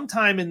 but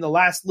sometime in the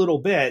last little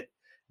bit,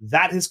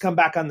 that has come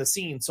back on the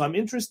scene. So I'm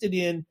interested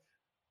in,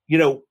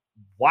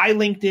 why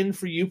LinkedIn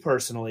for you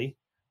personally,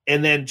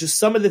 and then just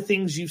some of the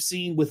things you've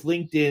seen with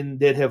LinkedIn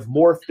that have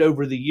morphed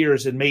over the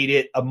years and made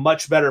it a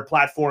much better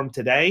platform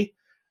today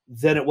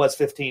than it was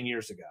 15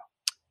 years ago.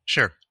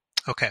 Sure.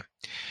 Okay.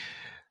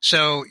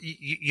 So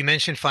you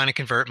mentioned Find and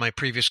Convert, my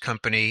previous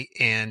company.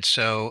 And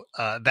so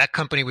that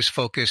company was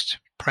focused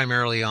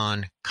primarily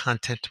on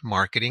content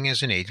marketing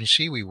as an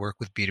agency. We work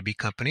with B2B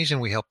companies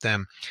and we help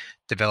them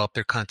develop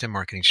their content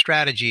marketing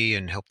strategy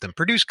and help them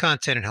produce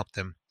content and help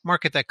them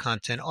market that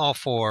content, all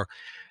for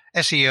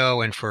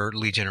SEO and for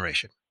lead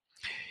generation.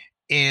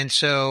 And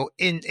so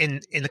in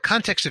the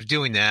context of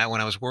doing that,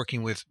 when I was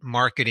working with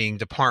marketing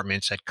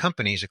departments at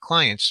companies, at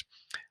clients,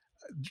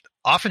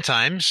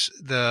 oftentimes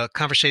the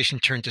conversation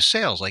turned to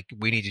sales. Like,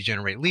 we need to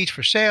generate leads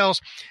for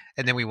sales,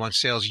 and then we want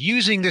sales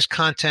using this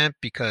content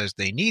because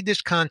they need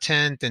this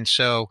content. And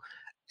so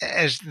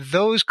as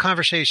those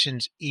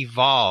conversations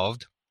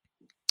evolved,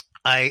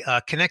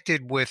 I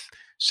connected with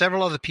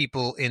several other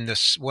people in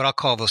this, what I'll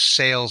call the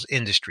sales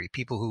industry,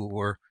 people who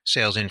were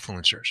sales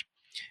influencers.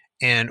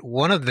 And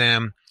one of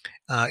them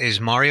is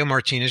Mario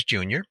Martinez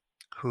Jr.,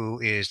 who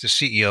is the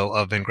CEO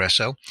of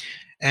Ingresso.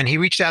 And he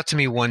reached out to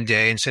me one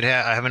day and said, "Hey,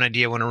 I have an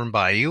idea I want to run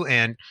by you."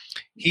 And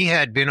he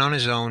had been on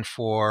his own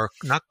for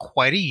not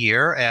quite a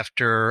year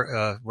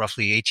after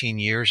roughly 18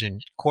 years in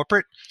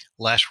corporate,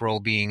 last role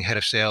being head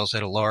of sales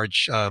at a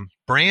large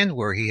brand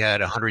where he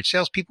had 100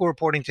 salespeople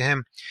reporting to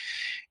him.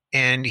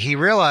 And he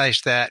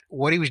realized that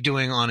what he was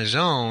doing on his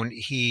own,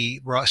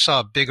 he saw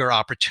a bigger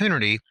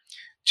opportunity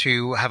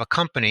to have a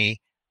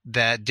company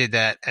that did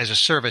that as a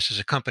service, as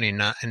a company, and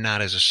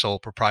not as a sole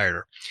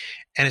proprietor.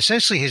 And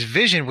essentially his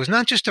vision was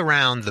not just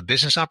around the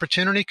business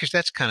opportunity, because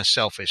that's kind of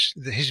selfish.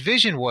 His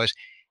vision was,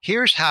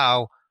 here's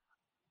how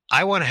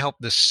I want to help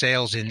the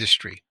sales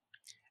industry.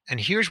 And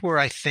here's where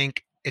I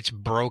think it's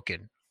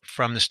broken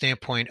from the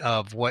standpoint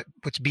of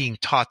what's being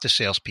taught to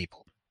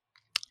salespeople.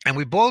 And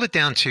we boiled it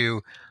down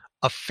to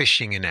a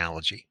fishing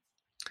analogy.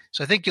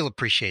 So I think you'll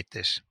appreciate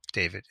this,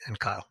 David and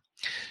Kyle.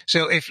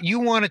 So if you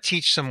want to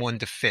teach someone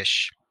to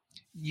fish,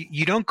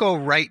 you don't go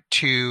right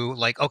to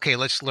like, okay,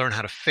 let's learn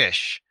how to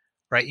fish,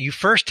 right? You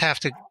first have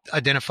to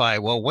identify,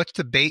 well, what's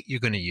the bait you're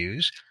going to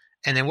use?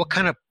 And then what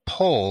kind of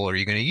pole are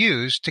you going to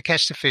use to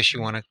catch the fish you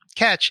want to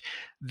catch?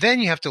 Then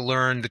you have to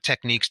learn the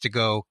techniques to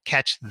go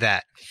catch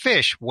that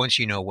fish once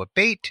you know what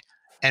bait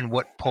and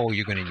what pole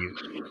you're going to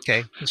use.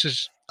 Okay. This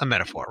is a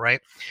metaphor,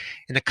 right?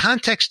 In the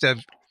context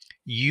of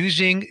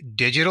using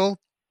digital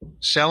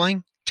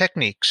selling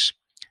techniques,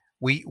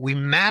 we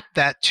map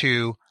that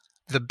to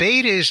the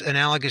bait is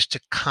analogous to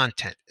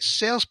content.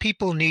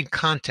 Salespeople need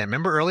content.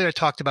 Remember earlier I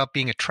talked about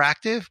being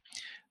attractive?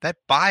 That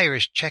buyer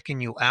is checking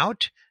you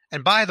out.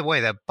 And by the way,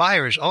 that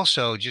buyer is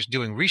also just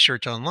doing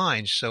research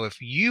online. So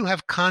if you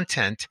have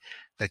content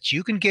that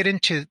you can get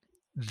into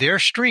their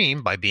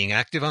stream by being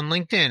active on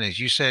LinkedIn, as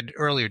you said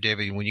earlier,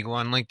 David, when you go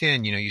on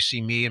LinkedIn, you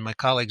see me and my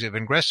colleagues at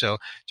Ingresso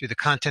through the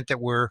content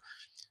that we're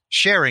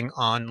sharing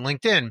on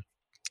LinkedIn.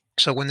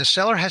 So when the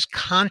seller has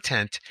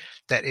content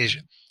that is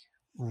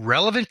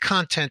relevant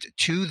content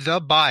to the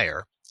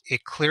buyer,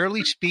 it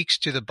clearly speaks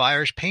to the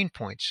buyer's pain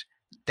points.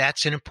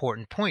 That's an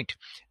important point.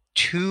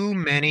 Too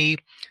many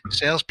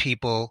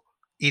salespeople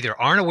either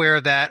aren't aware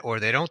of that, or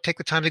they don't take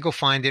the time to go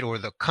find it, or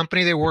the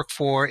company they work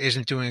for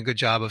isn't doing a good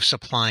job of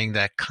supplying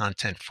that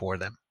content for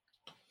them.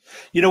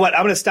 You know what?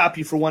 I'm going to stop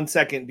you for 1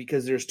 second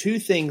because there's two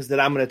things that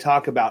I'm going to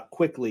talk about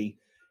quickly,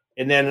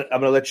 and then I'm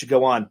going to let you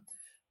go on.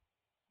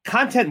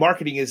 Content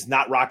marketing is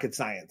not rocket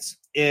science.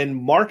 And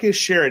Marcus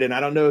Sheridan, I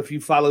don't know if you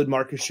followed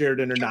Marcus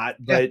Sheridan or not,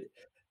 but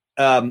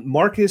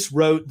Marcus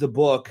wrote the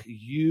book,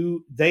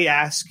 They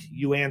Ask,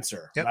 You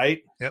Answer,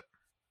 right? Yep.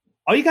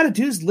 All you got to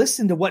do is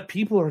listen to what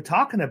people are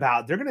talking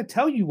about. They're going to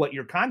tell you what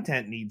your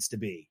content needs to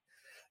be.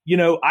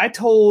 I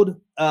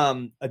told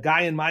a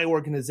guy in my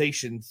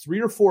organization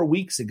 3 or 4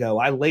 weeks ago,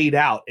 I laid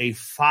out a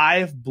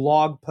 5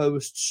 blog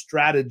post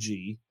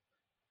strategy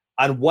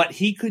on what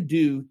he could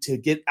do to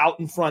get out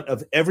in front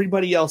of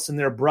everybody else and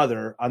their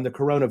brother on the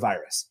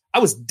coronavirus. I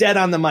was dead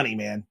on the money,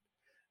 man.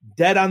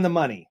 Dead on the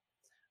money.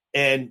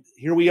 And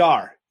here we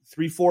are.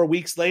 3-4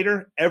 weeks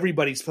later,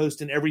 everybody's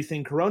posting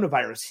everything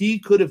coronavirus. He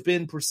could have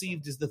been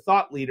perceived as the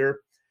thought leader.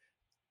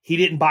 He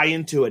didn't buy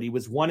into it. He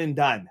was one and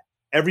done.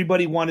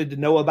 Everybody wanted to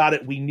know about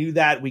it. We knew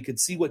that. We could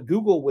see what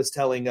Google was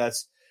telling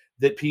us,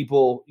 that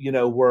people,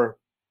 were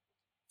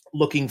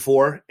looking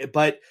for.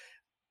 But,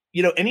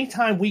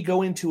 anytime we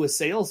go into a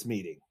sales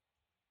meeting,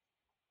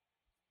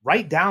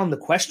 write down the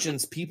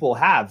questions people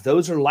have.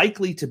 Those are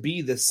likely to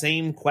be the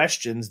same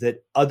questions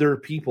that other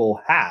people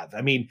have.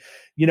 I mean,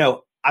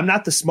 I'm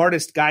not the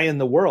smartest guy in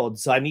the world,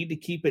 so I need to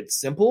keep it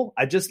simple.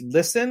 I just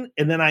listen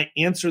and then I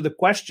answer the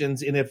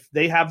questions. And if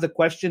they have the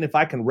question, if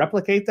I can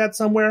replicate that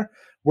somewhere,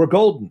 we're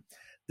golden.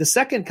 The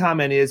second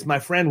comment is my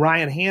friend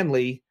Ryan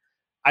Hanley.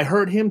 I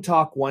heard him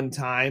talk one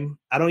time.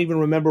 I don't even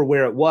remember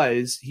where it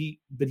was.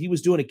 But he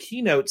was doing a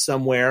keynote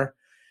somewhere,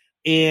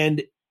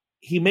 and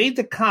he made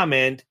the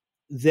comment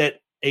that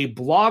a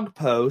blog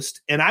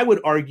post, and I would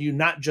argue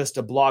not just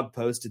a blog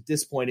post. At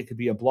this point, it could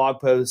be a blog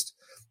post,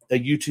 a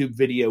YouTube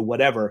video,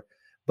 whatever.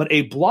 But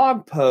a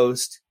blog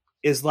post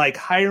is like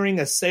hiring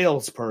a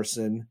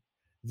salesperson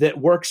that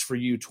works for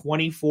you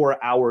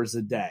 24 hours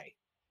a day.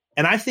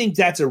 And I think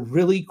that's a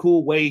really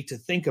cool way to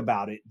think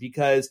about it,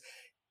 because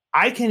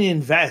I can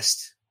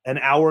invest an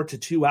hour to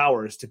 2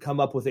 hours to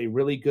come up with a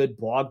really good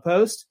blog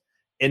post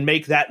and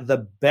make that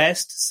the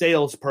best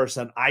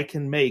salesperson I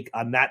can make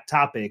on that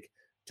topic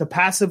to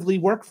passively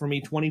work for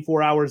me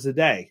 24 hours a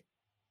day.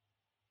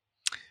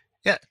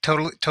 Yeah,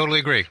 totally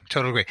agree.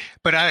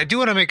 But I do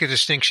want to make a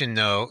distinction,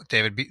 though,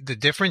 David, the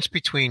difference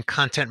between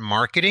content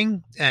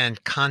marketing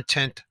and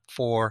content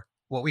for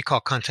what we call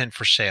content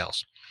for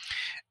sales.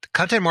 The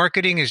content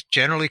marketing is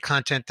generally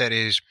content that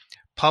is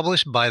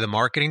published by the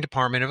marketing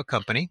department of a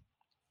company,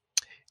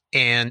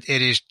 and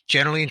it is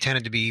generally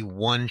intended to be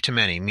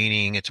one-to-many,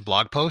 meaning it's a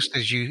blog post,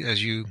 as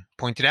you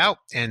pointed out,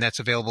 and that's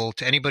available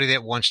to anybody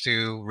that wants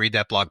to read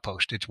that blog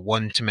post. It's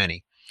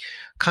one-to-many.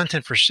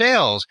 Content for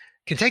sales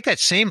can take that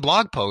same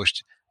blog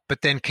post,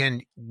 but then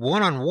can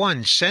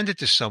one-on-one send it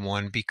to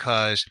someone,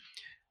 because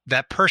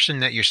that person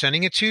that you're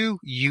sending it to,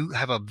 you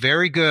have a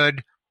very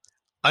good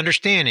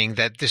understanding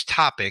that this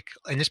topic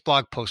in this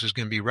blog post is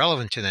going to be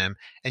relevant to them,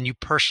 and you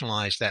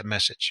personalize that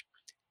message.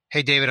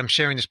 Hey, David, I'm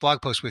sharing this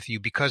blog post with you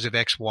because of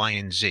X, Y,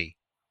 and Z,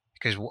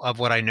 because of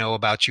what I know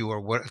about you or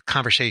what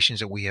conversations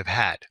that we have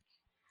had.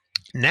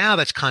 Now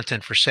that's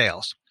content for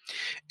sales.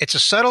 It's a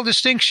subtle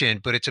distinction,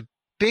 but it's a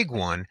big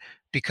one,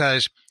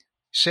 because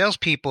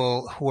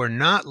salespeople who are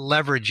not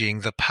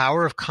leveraging the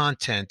power of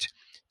content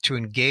to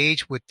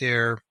engage with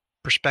their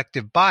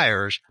prospective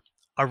buyers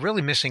are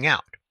really missing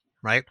out,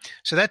 right?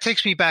 So that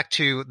takes me back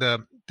to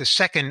the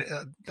second.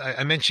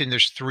 I mentioned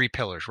there's three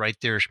pillars, right?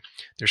 There's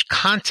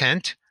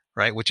content,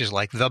 right, which is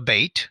like the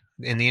bait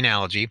in the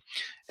analogy,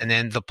 and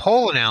then the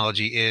pole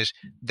analogy is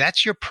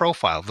that's your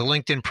profile, the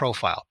LinkedIn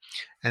profile,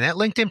 and that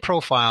LinkedIn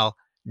profile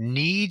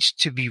needs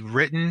to be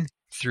written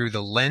through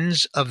the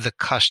lens of the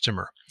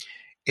customer.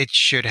 It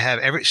should have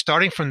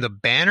starting from the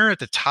banner at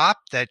the top,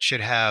 that should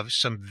have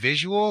some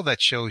visual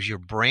that shows your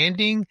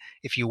branding.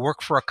 If you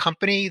work for a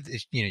company,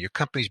 your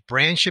company's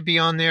brand should be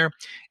on there.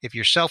 If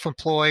you're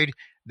self-employed,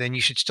 then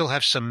you should still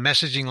have some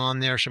messaging on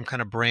there, some kind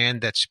of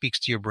brand that speaks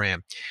to your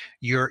brand.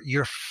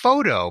 Your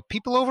photo,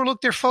 people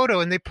overlook their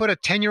photo and they put a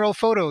 10-year-old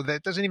photo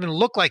that doesn't even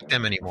look like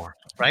them anymore,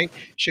 right?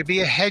 Should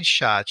be a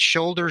headshot,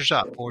 shoulders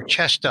up or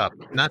chest up,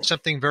 not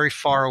something very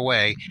far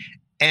away.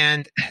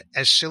 And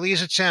as silly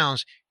as it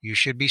sounds, you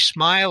should be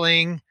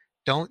smiling.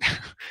 Don't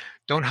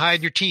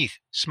hide your teeth.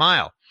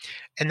 Smile.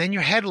 And then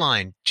your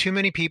headline. Too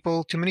many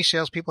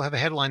salespeople have a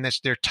headline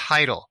that's their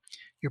title.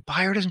 Your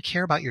buyer doesn't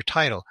care about your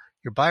title.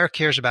 Your buyer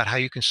cares about how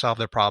you can solve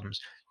their problems.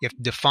 You have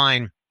to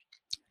define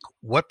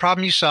what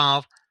problem you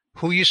solve,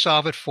 who you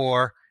solve it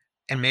for,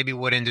 and maybe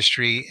what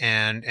industry.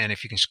 And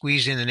if you can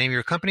squeeze in the name of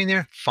your company in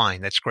there,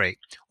 fine, that's great.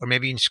 Or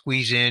maybe you can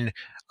squeeze in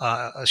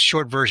a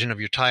short version of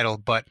your title,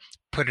 but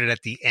put it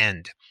at the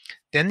end.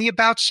 Then the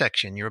about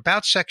section. Your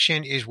about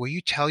section is where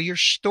you tell your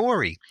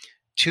story.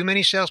 Too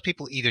many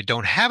salespeople either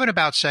don't have an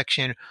about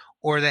section,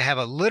 or they have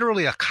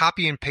literally a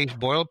copy and paste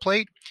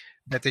boilerplate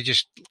that they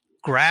just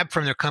grab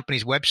from their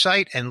company's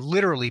website and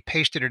literally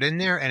pasted it in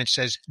there, and it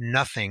says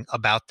nothing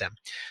about them.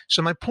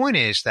 So my point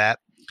is that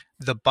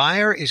the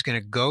buyer is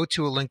going to go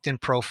to a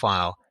LinkedIn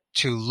profile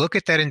to look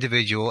at that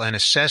individual and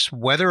assess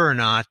whether or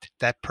not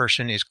that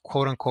person is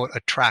quote unquote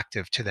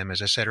attractive to them,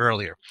 as I said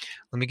earlier.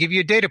 Let me give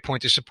you a data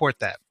point to support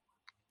that.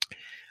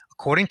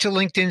 According to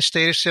LinkedIn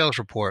State of Sales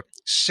Report,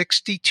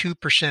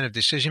 62% of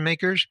decision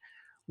makers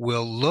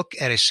will look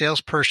at a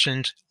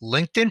salesperson's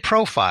LinkedIn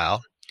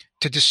profile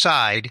to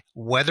decide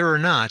whether or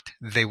not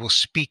they will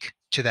speak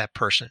to that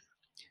person.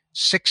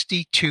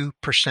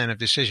 62% of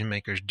decision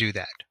makers do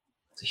that.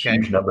 It's a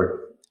huge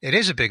number. It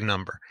is a big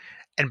number.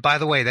 And by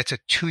the way, that's a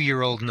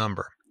 2-year-old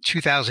number,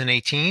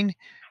 2018.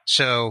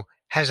 So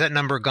has that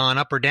number gone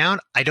up or down?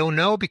 I don't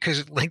know,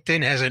 because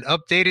LinkedIn hasn't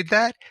updated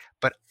that,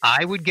 but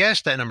I would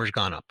guess that number's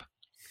gone up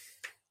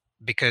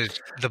because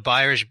the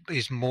buyer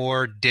is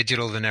more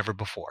digital than ever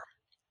before.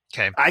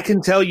 Okay. I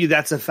can tell you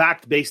that's a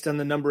fact based on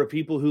the number of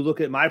people who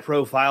look at my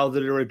profile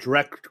that are a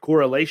direct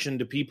correlation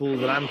to people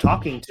that I'm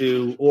talking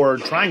to or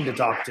trying to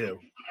talk to.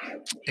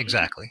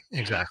 Exactly.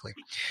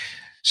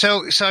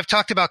 So I've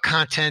talked about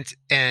content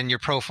and your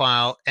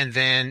profile, and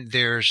then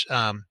there's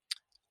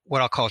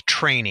what I'll call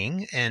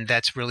training, and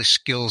that's really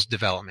skills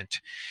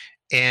development.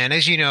 And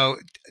as you know,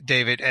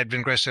 David, at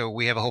Vingresso,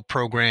 we have a whole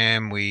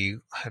program. We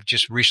have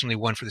just recently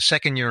won for the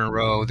second year in a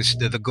row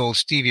the Gold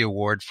Stevie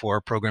Award for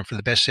our program for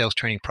the best sales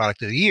training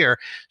product of the year.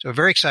 So we're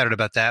very excited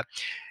about that.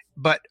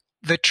 But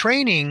the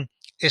training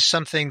is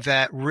something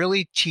that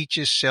really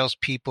teaches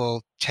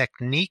salespeople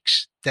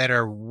techniques that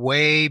are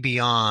way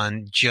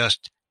beyond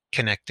just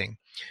connecting.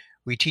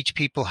 We teach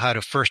people how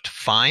to first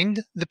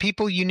find the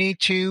people you need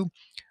to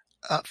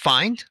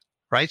find,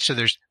 right? So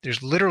there's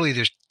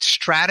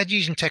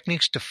strategies and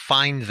techniques to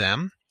find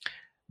them.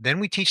 Then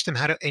we teach them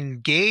how to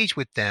engage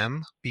with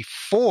them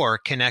before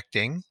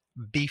connecting.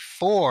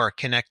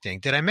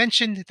 Did I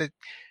mention that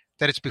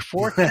it's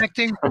before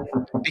connecting?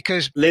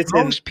 Because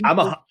most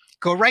people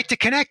go right to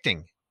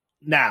connecting.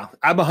 Now,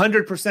 I'm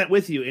 100%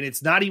 with you. And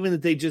it's not even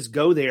that they just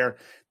go there.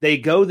 They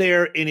go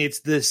there and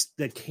it's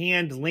the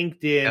canned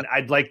LinkedIn. Yep.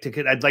 I'd like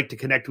to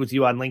connect with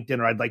you on LinkedIn,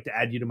 or I'd like to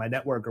add you to my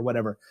network or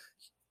whatever.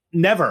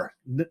 Never.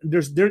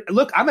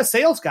 Look, I'm a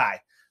sales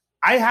guy.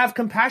 I have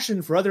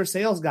compassion for other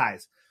sales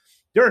guys.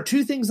 There are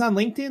two things on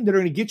LinkedIn that are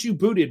going to get you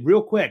booted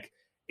real quick.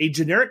 A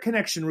generic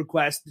connection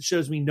request that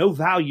shows me no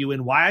value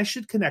in why I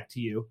should connect to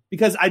you,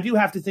 because I do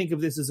have to think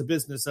of this as a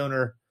business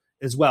owner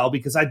as well,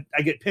 because I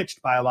get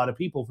pitched by a lot of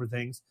people for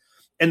things.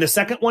 And the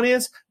second one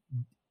is,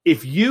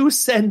 if you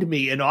send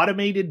me an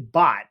automated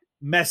bot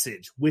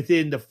message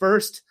within the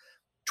first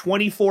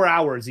 24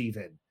 hours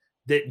even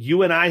that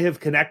you and I have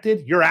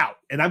connected, you're out.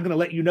 And I'm going to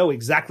let you know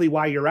exactly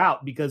why you're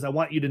out, because I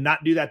want you to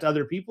not do that to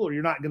other people, or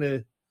you're not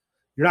going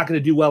to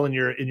do well in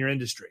your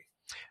industry.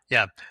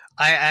 Yeah.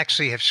 I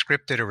actually have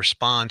scripted a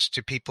response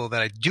to people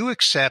that I do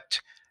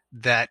accept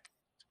that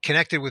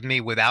connected with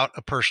me without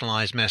a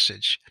personalized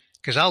message,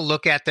 because I'll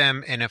look at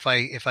them, and if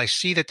I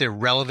see that they're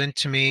relevant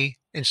to me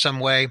in some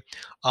way,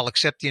 I'll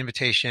accept the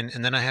invitation.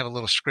 And then I have a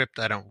little script.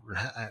 I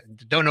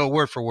don't know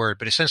word for word,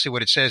 but essentially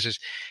what it says is,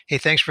 hey,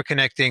 thanks for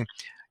connecting.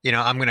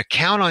 I'm going to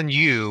count on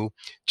you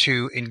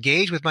to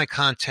engage with my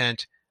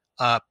content,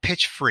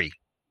 pitch free,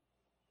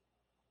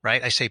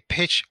 right? I say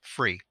pitch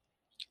free,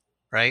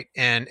 right?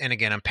 And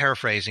again, I'm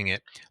paraphrasing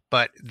it,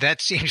 but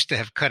that seems to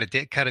have cut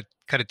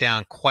it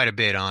down quite a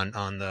bit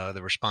on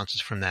the responses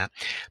from that.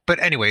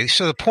 But anyway,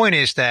 so the point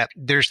is that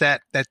there's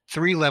that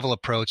 3-level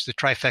approach, the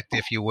trifecta,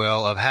 if you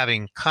will, of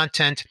having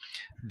content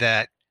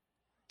that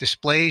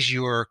displays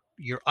your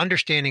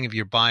understanding of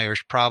your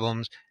buyer's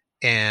problems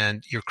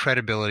and your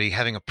credibility,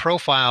 having a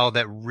profile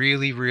that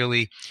really,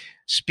 really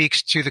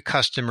speaks to the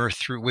customer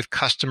with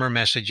customer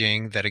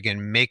messaging that,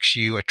 again, makes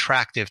you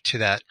attractive to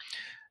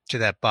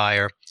that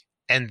buyer,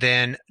 and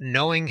then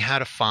knowing how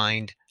to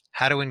find,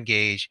 how to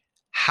engage,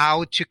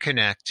 how to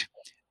connect,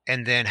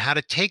 and then how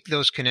to take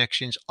those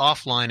connections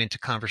offline into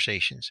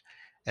conversations.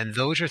 And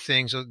those are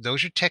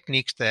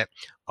techniques that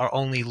are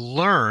only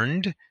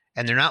learned,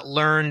 and they're not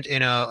learned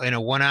in a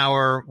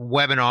 1-hour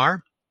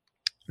webinar.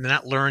 They're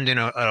not learned in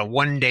a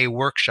 1-day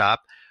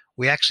workshop.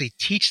 We actually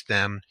teach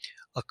them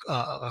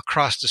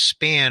across the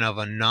span of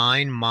a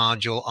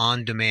 9-module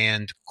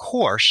on-demand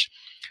course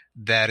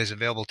that is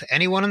available to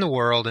anyone in the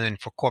world. And then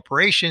for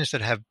corporations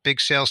that have big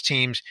sales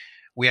teams,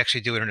 we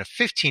actually do it in a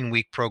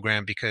 15-week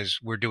program, because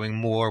we're doing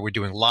more. We're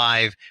doing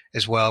live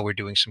as well. We're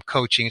doing some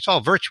coaching. It's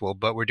all virtual,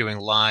 but we're doing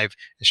live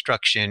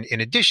instruction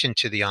in addition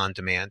to the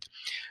on-demand.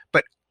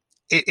 But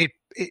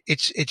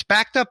it's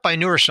backed up by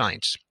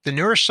neuroscience. The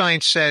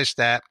neuroscience says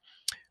that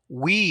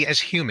we as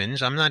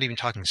humans, I'm not even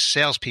talking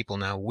salespeople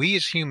now, we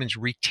as humans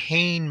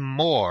retain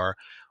more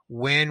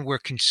when we're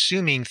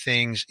consuming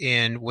things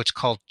in what's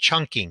called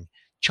chunking.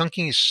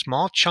 Chunking is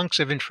small chunks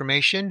of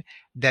information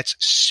that's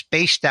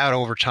spaced out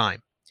over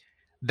time.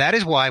 That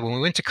is why when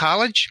we went to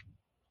college,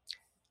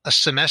 a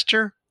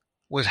semester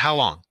was how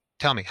long?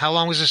 Tell me, how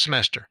long was a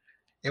semester?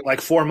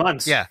 Like 4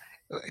 months. Yeah.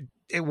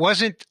 It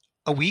wasn't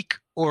a week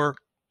or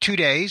 2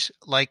 days.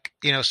 Like,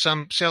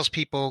 some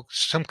salespeople,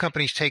 some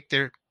companies take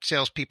their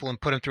salespeople and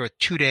put them through a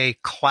 2-day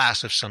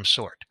class of some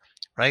sort,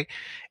 right?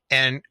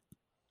 And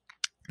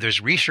there's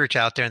research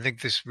out there, I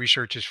think this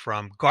research is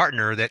from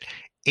Gartner, that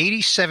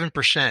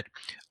 87%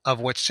 of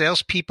what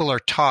salespeople are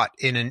taught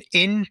in an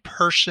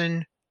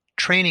in-person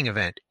training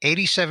event,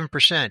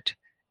 87%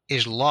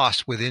 is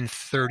lost within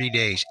 30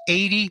 days.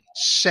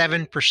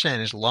 87%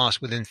 is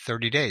lost within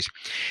 30 days.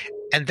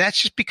 And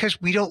that's just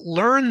because we don't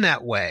learn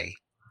that way.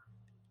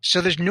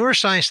 So there's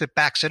neuroscience that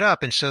backs it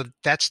up. And so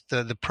that's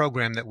the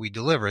program that we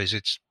deliver, is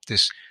it's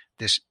this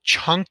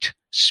chunked,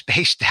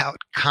 spaced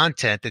out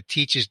content that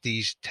teaches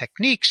these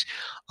techniques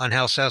on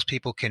how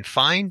salespeople can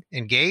find,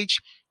 engage,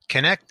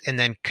 connect, and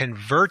then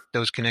convert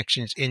those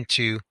connections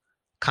into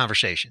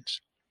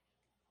conversations.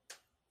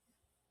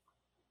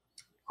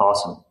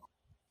 Awesome.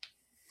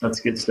 That's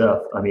good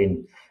stuff. I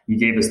mean, you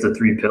gave us the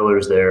 3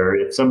 pillars there.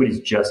 If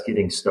somebody's just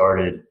getting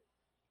started,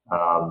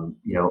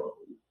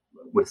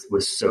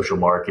 with social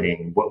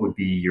marketing, what would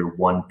be your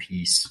one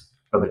piece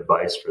of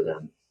advice for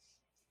them?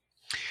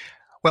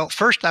 Well,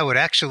 first, I would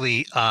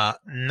actually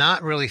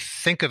not really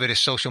think of it as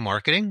social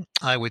marketing.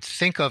 I would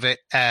think of it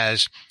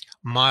as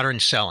modern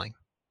selling.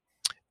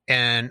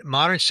 And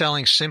modern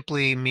selling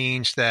simply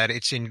means that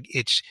it's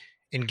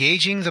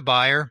engaging the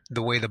buyer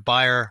the way the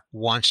buyer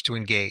wants to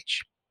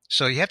engage.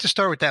 So you have to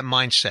start with that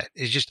mindset,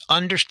 is just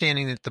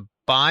understanding that the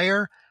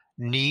modern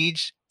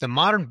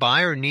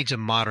buyer needs a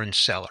modern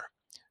seller.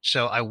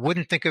 So I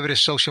wouldn't think of it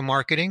as social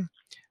marketing.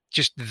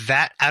 Just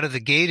that out of the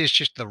gate is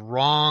just the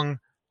wrong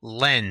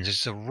lens.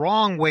 It's the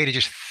wrong way to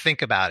just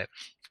think about it.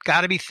 You've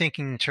got to be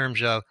thinking in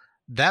terms of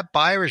that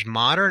buyer is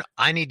modern.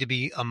 I need to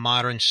be a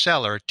modern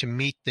seller to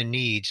meet the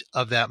needs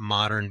of that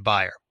modern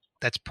buyer.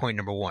 That's point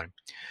number one.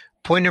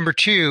 Point number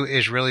two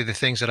is really the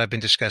things that I've been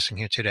discussing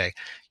here today.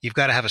 You've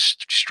got to have a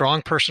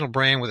strong personal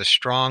brand with a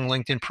strong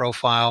LinkedIn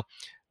profile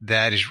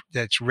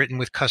that's written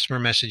with customer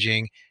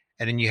messaging.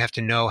 And then you have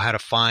to know how to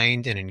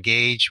find and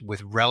engage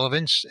with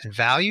relevance and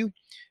value,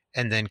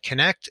 and then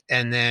connect,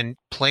 and then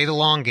play the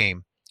long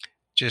game.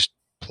 Just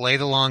play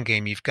the long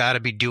game. You've got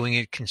to be doing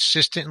it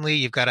consistently.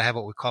 You've got to have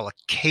what we call a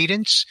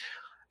cadence.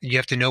 You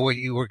have to know what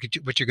you're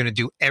going to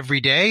do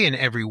every day and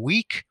every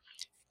week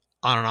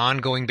on an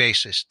ongoing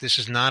basis. This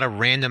is not a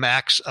random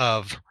acts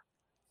of,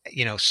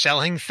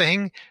 selling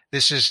thing.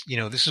 This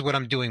is what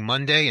I'm doing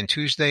Monday and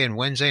Tuesday and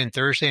Wednesday and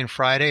Thursday and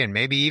Friday, and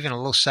maybe even a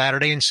little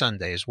Saturday and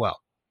Sunday as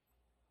well.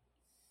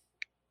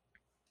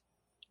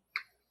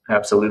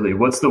 Absolutely.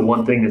 What's the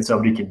one thing that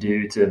somebody can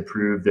do to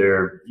improve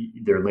their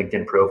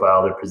LinkedIn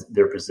profile,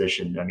 their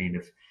position? I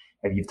mean,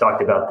 if you've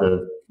talked about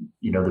the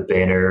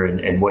banner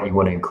and what you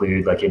want to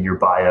include, like in your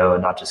bio,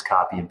 and not just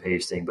copy and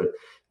pasting, but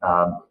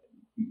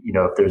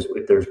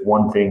if there's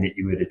one thing that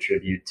you would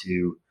attribute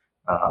to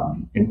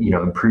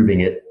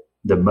improving it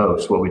the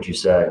most, what would you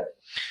say?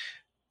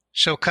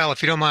 So, Kyle,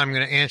 if you don't mind, I'm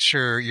going to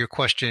answer your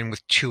question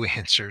with two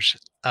answers.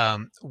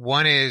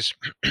 One is,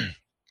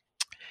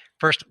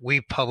 first,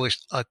 we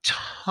published a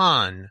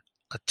ton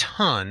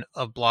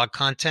of blog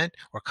content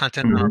or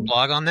content on our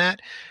blog on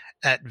that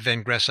at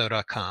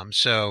vengresso.com.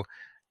 So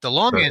the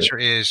long answer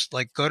is,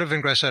 go to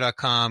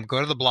vengresso.com, go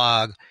to the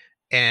blog,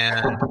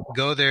 and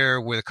go there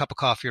with a cup of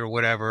coffee or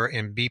whatever,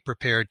 and be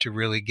prepared to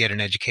really get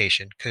an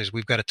education, because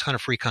we've got a ton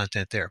of free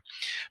content there.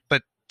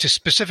 But to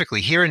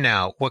specifically here and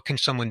now, what can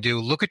someone do?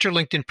 Look at your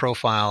LinkedIn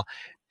profile,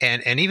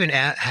 and even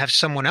have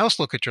someone else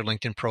look at your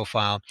LinkedIn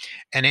profile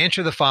and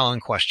answer the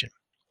following question.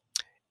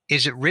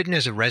 Is it written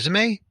as a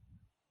resume,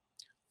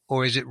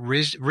 or is it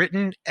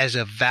written as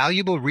a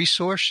valuable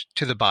resource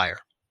to the buyer?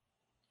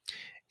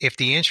 If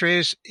the answer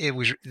is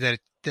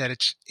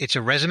it's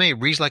a resume, it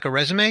reads like a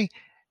resume,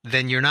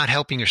 then you're not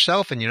helping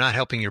yourself and you're not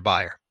helping your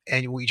buyer.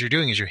 And what you're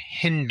doing is you're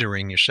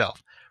hindering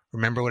yourself.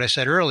 Remember what I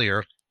said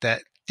earlier,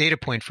 that data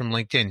point from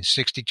LinkedIn,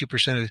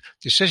 62% of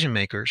decision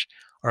makers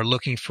are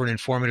looking for an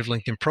informative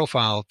LinkedIn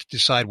profile to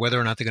decide whether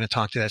or not they're going to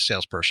talk to that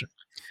salesperson.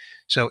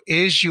 So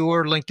is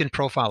your LinkedIn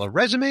profile a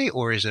resume,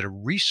 or is it a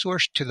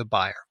resource to the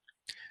buyer?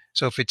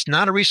 So if it's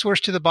not a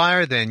resource to the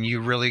buyer, then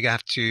you really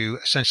have to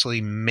essentially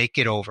make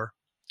it over.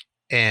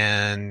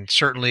 And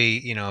certainly,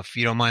 if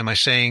you don't mind my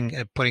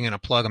saying, putting in a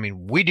plug, I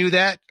mean, we do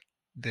that.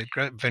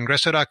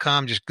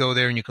 Vengresso.com, just go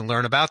there and you can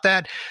learn about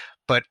that.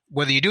 But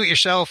whether you do it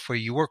yourself or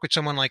you work with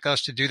someone like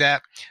us to do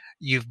that,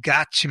 you've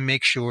got to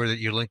make sure that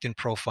your LinkedIn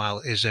profile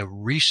is a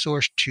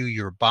resource to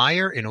your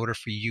buyer in order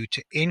for you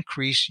to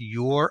increase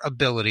your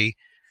ability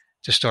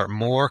to start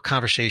more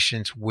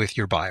conversations with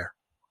your buyer.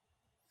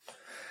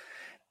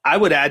 I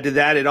would add to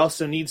that, it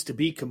also needs to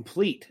be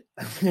complete.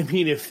 I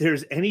mean, if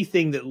there's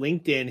anything that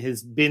LinkedIn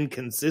has been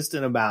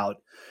consistent about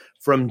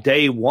from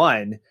day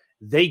one,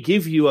 they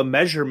give you a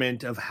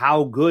measurement of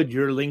how good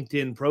your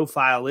LinkedIn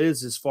profile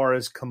is as far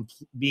as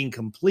being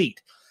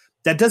complete.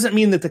 That doesn't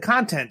mean that the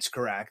content's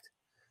correct,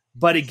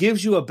 but it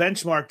gives you a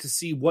benchmark to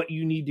see what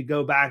you need to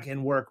go back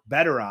and work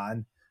better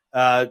on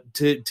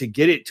to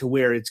get it to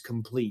where it's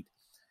complete.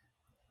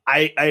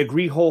 I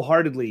agree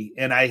wholeheartedly,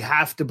 and I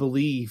have to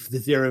believe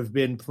that there have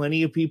been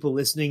plenty of people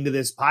listening to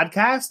this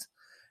podcast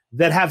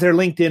that have their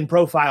LinkedIn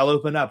profile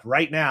open up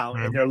right now,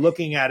 and they're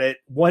looking at it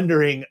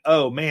wondering,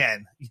 oh,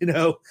 man,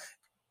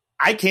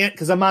 I can't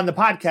because I'm on the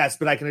podcast,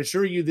 but I can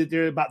assure you that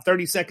there about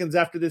 30 seconds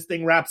after this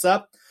thing wraps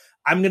up,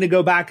 I'm going to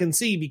go back and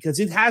see, because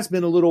it has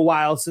been a little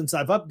while since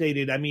I've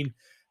updated. I mean,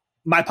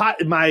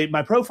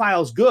 my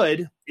profile is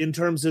good in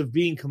terms of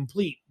being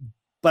complete,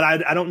 but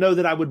I don't know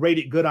that I would rate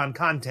it good on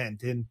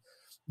content. And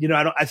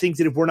I think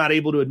that if we're not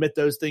able to admit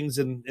those things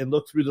and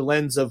look through the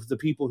lens of the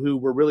people who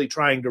we're really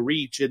trying to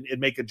reach and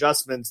make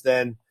adjustments,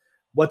 then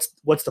what's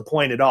the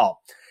point at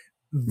all?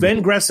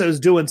 Vengresso is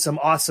doing some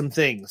awesome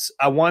things.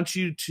 I want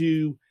you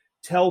to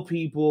tell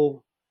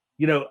people,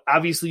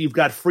 obviously you've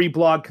got free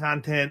blog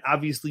content.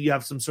 Obviously you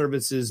have some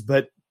services,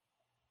 but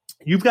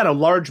you've got a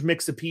large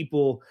mix of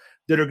people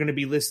that are going to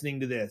be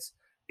listening to this.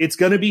 It's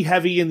going to be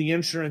heavy in the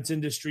insurance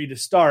industry to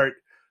start,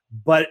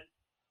 but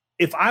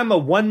if I'm a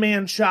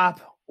one-man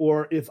shop,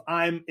 or if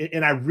I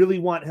really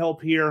want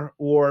help here,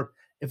 or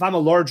if I'm a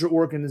larger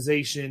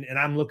organization and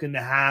I'm looking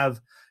to have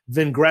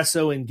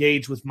Vengresso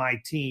engage with my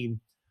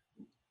team,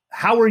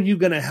 how are you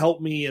going to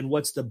help me, and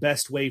what's the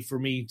best way for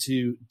me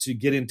to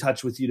get in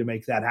touch with you to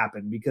make that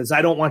happen? Because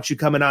I don't want you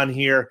coming on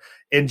here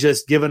and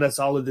just giving us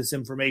all of this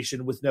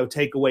information with no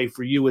takeaway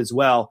for you as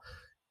well.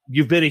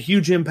 You've been a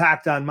huge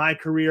impact on my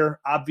career.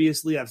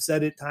 Obviously, I've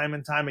said it time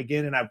and time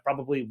again, and I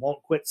probably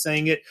won't quit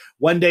saying it.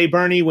 One day,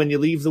 Bernie, when you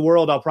leave the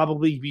world, I'll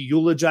probably be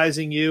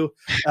eulogizing you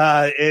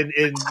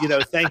and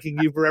thanking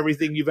you for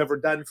everything you've ever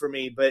done for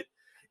me. But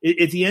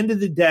at the end of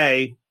the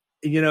day,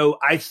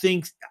 I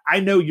think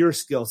I know your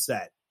skill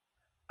set.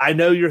 I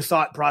know your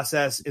thought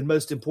process, and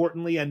most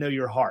importantly, I know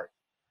your heart.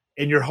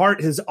 And your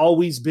heart has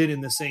always been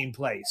in the same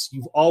place.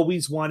 You've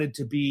always wanted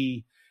to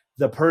be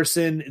the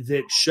person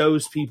that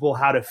shows people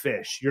how to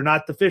fish. You're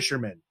not the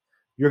fisherman.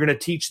 You're going to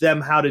teach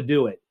them how to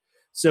do it.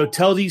 So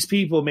tell these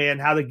people, man,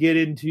 how to get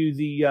into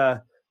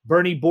the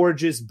Bernie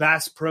Borges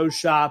Bass Pro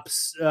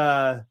Shops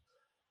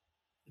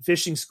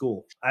fishing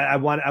school. I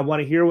want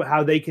to hear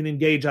how they can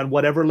engage on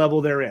whatever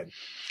level they're in.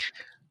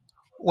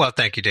 Well,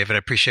 thank you, David. I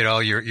appreciate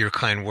all your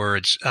kind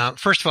words.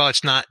 First of all,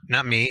 it's not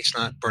me. It's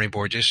not Bernie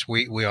Borges.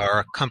 We are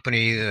a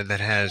company that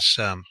has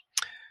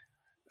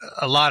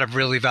a lot of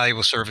really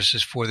valuable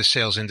services for the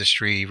sales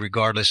industry,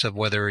 regardless of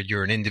whether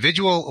you're an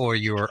individual or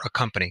you're a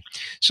company.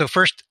 So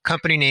first,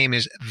 company name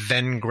is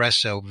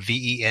Vengreso,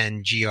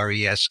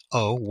 Vengreso,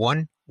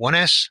 one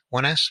S,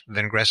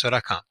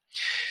 Vengreso.com.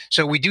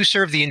 So we do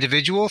serve the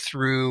individual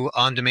through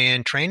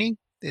on-demand training.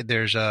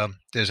 There's an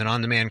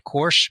on-demand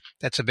course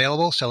that's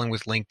available, Selling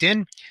with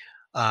LinkedIn.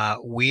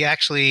 We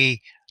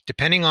actually,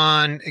 depending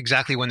on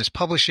exactly when this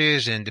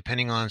publishes and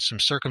depending on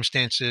some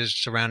circumstances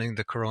surrounding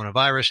the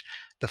coronavirus,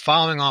 the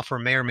following offer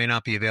may or may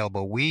not be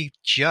available. We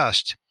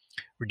just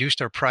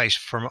reduced our price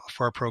for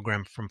our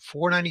program from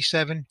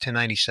 $497 to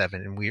 $97,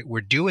 and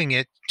we're doing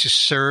it to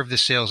serve the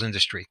sales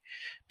industry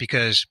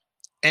because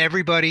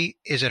everybody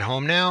is at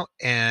home now,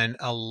 and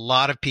a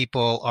lot of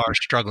people are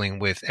struggling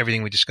with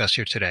everything we discussed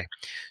here today.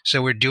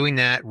 So we're doing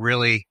that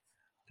really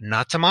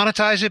not to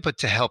monetize it, but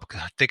to help.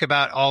 Think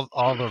about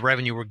all the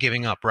revenue we're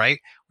giving up, right?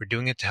 We're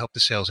doing it to help the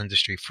sales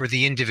industry for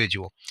the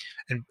individual.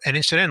 And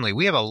incidentally,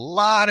 we have a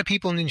lot of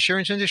people in the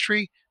insurance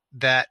industry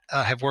that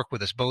have worked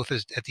with us, both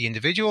at the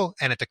individual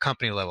and at the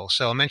company level.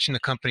 So I'll mention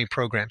the company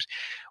programs.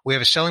 We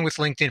have a Selling with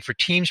LinkedIn for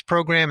Teams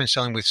program and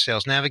Selling with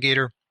Sales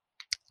Navigator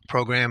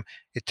program.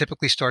 It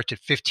typically starts at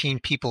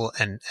 15 people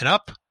and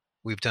up.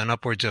 We've done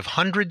upwards of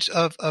hundreds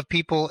of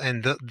people,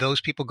 and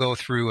those people go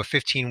through a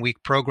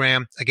 15-week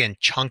program, again,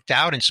 chunked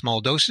out in small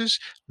doses,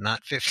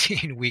 not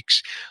 15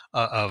 weeks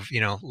of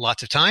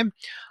lots of time.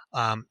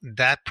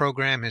 That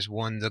program has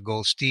won the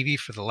Gold Stevie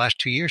for the last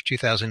 2 years,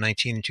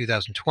 2019 and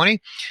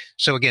 2020.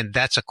 So again,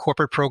 that's a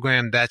corporate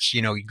program. That's,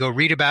 you go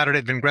read about it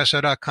at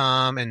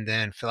Vengreso.com and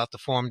then fill out the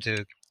form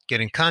to get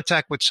in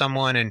contact with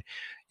someone, and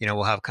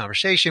we'll have a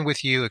conversation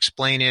with you,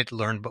 explain it,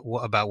 learn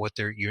about what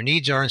your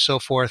needs are and so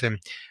forth. And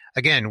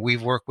again,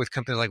 we've worked with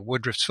companies like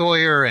Woodruff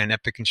Sawyer and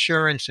Epic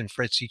Insurance and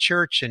Fred C.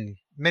 Church and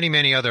many,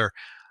 many other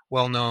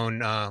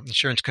well-known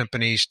insurance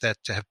companies that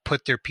have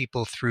put their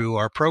people through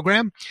our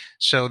program.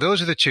 So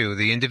those are the two.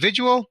 The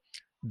individual,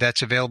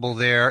 that's available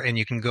there, and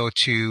you can go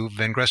to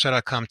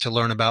Vengreso.com to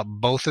learn about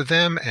both of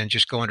them and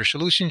just go under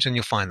solutions and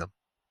you'll find them.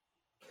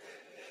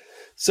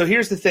 So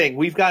here's the thing.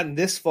 We've gotten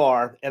this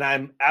far, and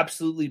I'm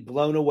absolutely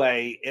blown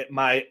away at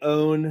my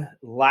own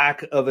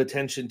lack of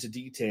attention to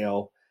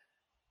detail.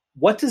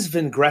 What does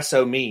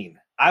Vengreso mean?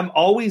 I'm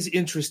always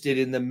interested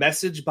in the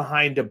message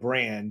behind a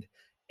brand,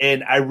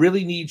 and I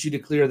really need you to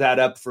clear that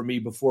up for me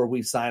before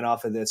we sign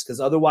off of this, because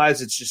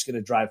otherwise it's just going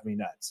to drive me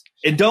nuts.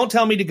 And don't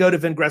tell me to go to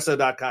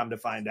Vengreso.com to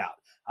find out.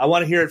 I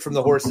want to hear it from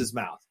the horse's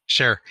mouth.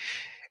 Sure.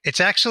 That's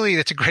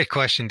a great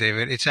question,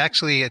 David. It's a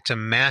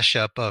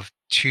mashup of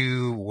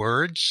two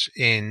words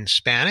in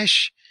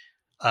Spanish,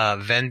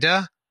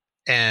 venda,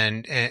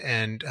 and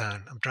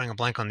I'm drawing a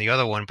blank on the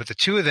other one, but the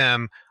two of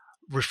them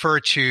refer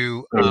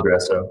to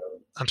ingreso.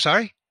 I'm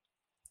sorry?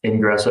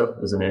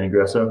 Ingreso, isn't it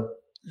ingreso?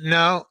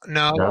 No,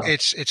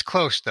 it's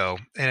close though,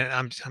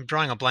 and I'm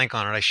drawing a blank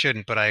on it. I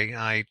shouldn't, but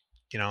I'm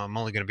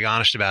only going to be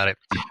honest about it.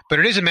 But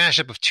it is a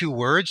mashup of two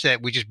words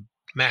that we just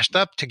mashed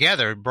up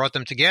together, brought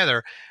them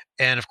together,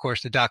 and of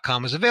course the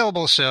 .com is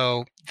available,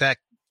 so that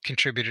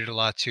contributed a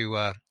lot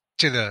to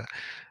the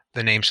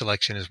name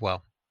selection as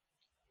well.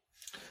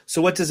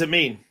 So what does it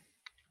mean?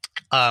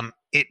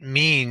 It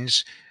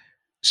means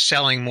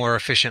selling more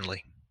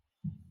efficiently.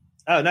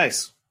 Oh,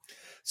 nice.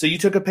 So you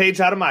took a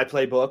page out of my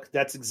playbook.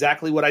 That's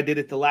exactly what I did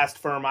at the last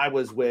firm I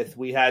was with.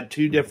 We had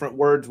two different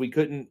words. We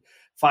couldn't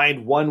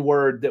find one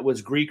word that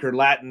was Greek or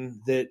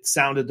Latin that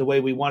sounded the way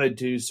we wanted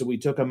to. So we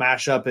took a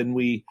mashup and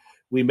we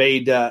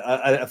made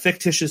a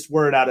fictitious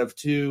word out of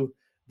two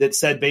that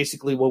said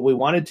basically what we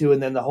wanted to,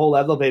 and then the whole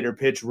elevator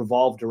pitch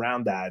revolved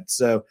around that.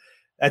 So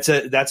that's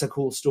a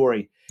cool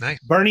story. Nice.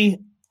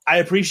 Bernie, I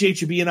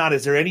appreciate you being on.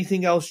 Is there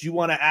anything else you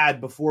want to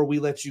add before we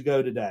let you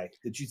go today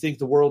that you think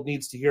the world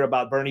needs to hear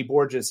about Bernie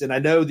Borges? And I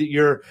know that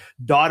your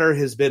daughter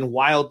has been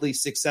wildly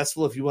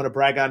successful. If you want to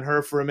brag on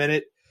her for a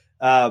minute,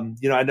 I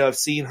know I've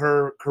seen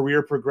her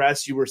career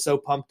progress. You were so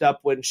pumped up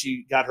when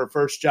she got her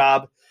first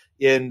job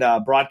in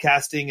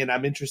broadcasting, and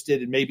I'm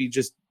interested in maybe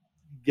just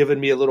giving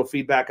me a little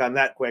feedback on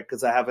that quick,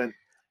 because I haven't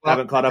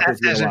haven't caught up with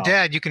you in a while. As a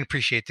dad, you can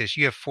appreciate this.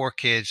 You have 4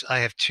 kids. I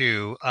have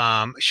 2.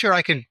 Sure,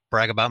 I can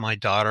brag about my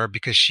daughter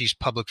because she's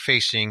public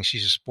facing.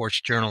 She's a sports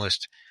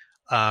journalist.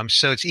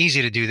 So it's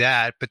easy to do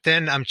that. But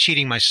then I'm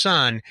cheating my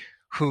son,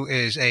 who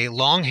is a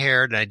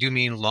long-haired, and I do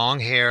mean long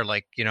hair,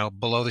 like,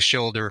 below the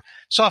shoulder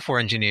software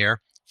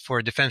engineer for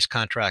a defense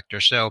contractor.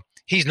 So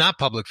he's not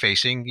public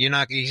facing.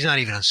 He's not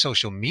even on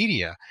social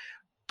media.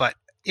 But,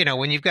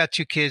 when you've got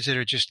 2 kids that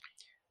are just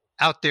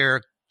out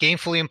there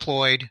gainfully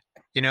employed,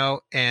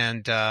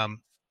 and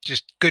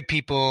just good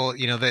people,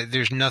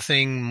 there's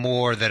nothing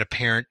more that a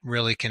parent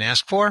really can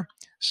ask for.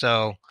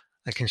 So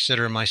I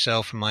consider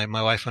myself and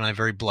my wife and I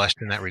very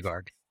blessed in that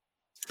regard.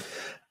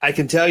 I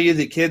can tell you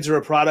that kids are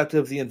a product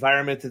of the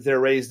environment that they're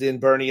raised in,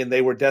 Bernie, and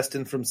they were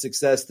destined from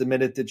success the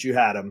minute that you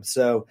had them.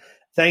 So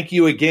thank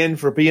you again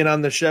for being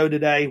on the show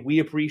today. We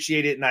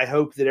appreciate it, and I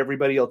hope that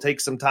everybody will take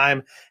some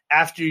time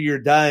after you're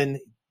done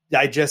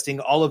digesting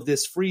all of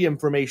this free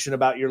information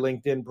about your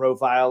LinkedIn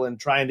profile and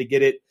trying to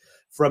get it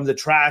from the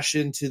trash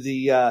into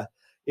the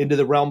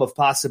realm of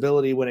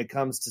possibility when it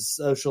comes to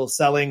social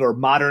selling, or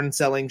modern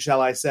selling,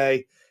 shall I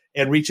say,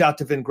 and reach out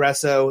to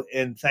Vingresso.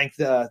 And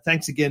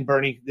thanks again,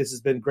 Bernie. This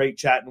has been great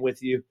chatting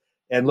with you,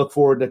 and look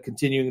forward to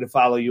continuing to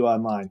follow you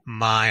online.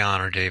 My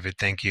honor, David.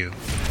 Thank you.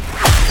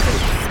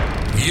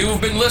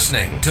 You've been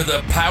listening to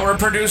the Power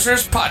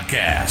Producers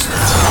Podcast.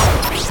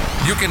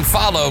 You can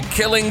follow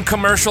Killing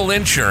Commercial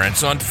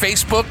Insurance on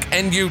Facebook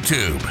and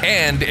YouTube.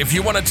 And if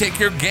you want to take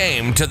your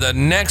game to the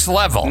next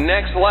level,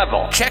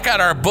 check out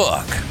our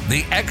book,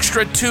 The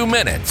Extra 2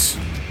 Minutes,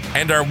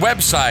 and our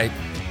website,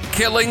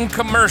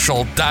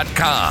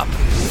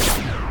 killingcommercial.com.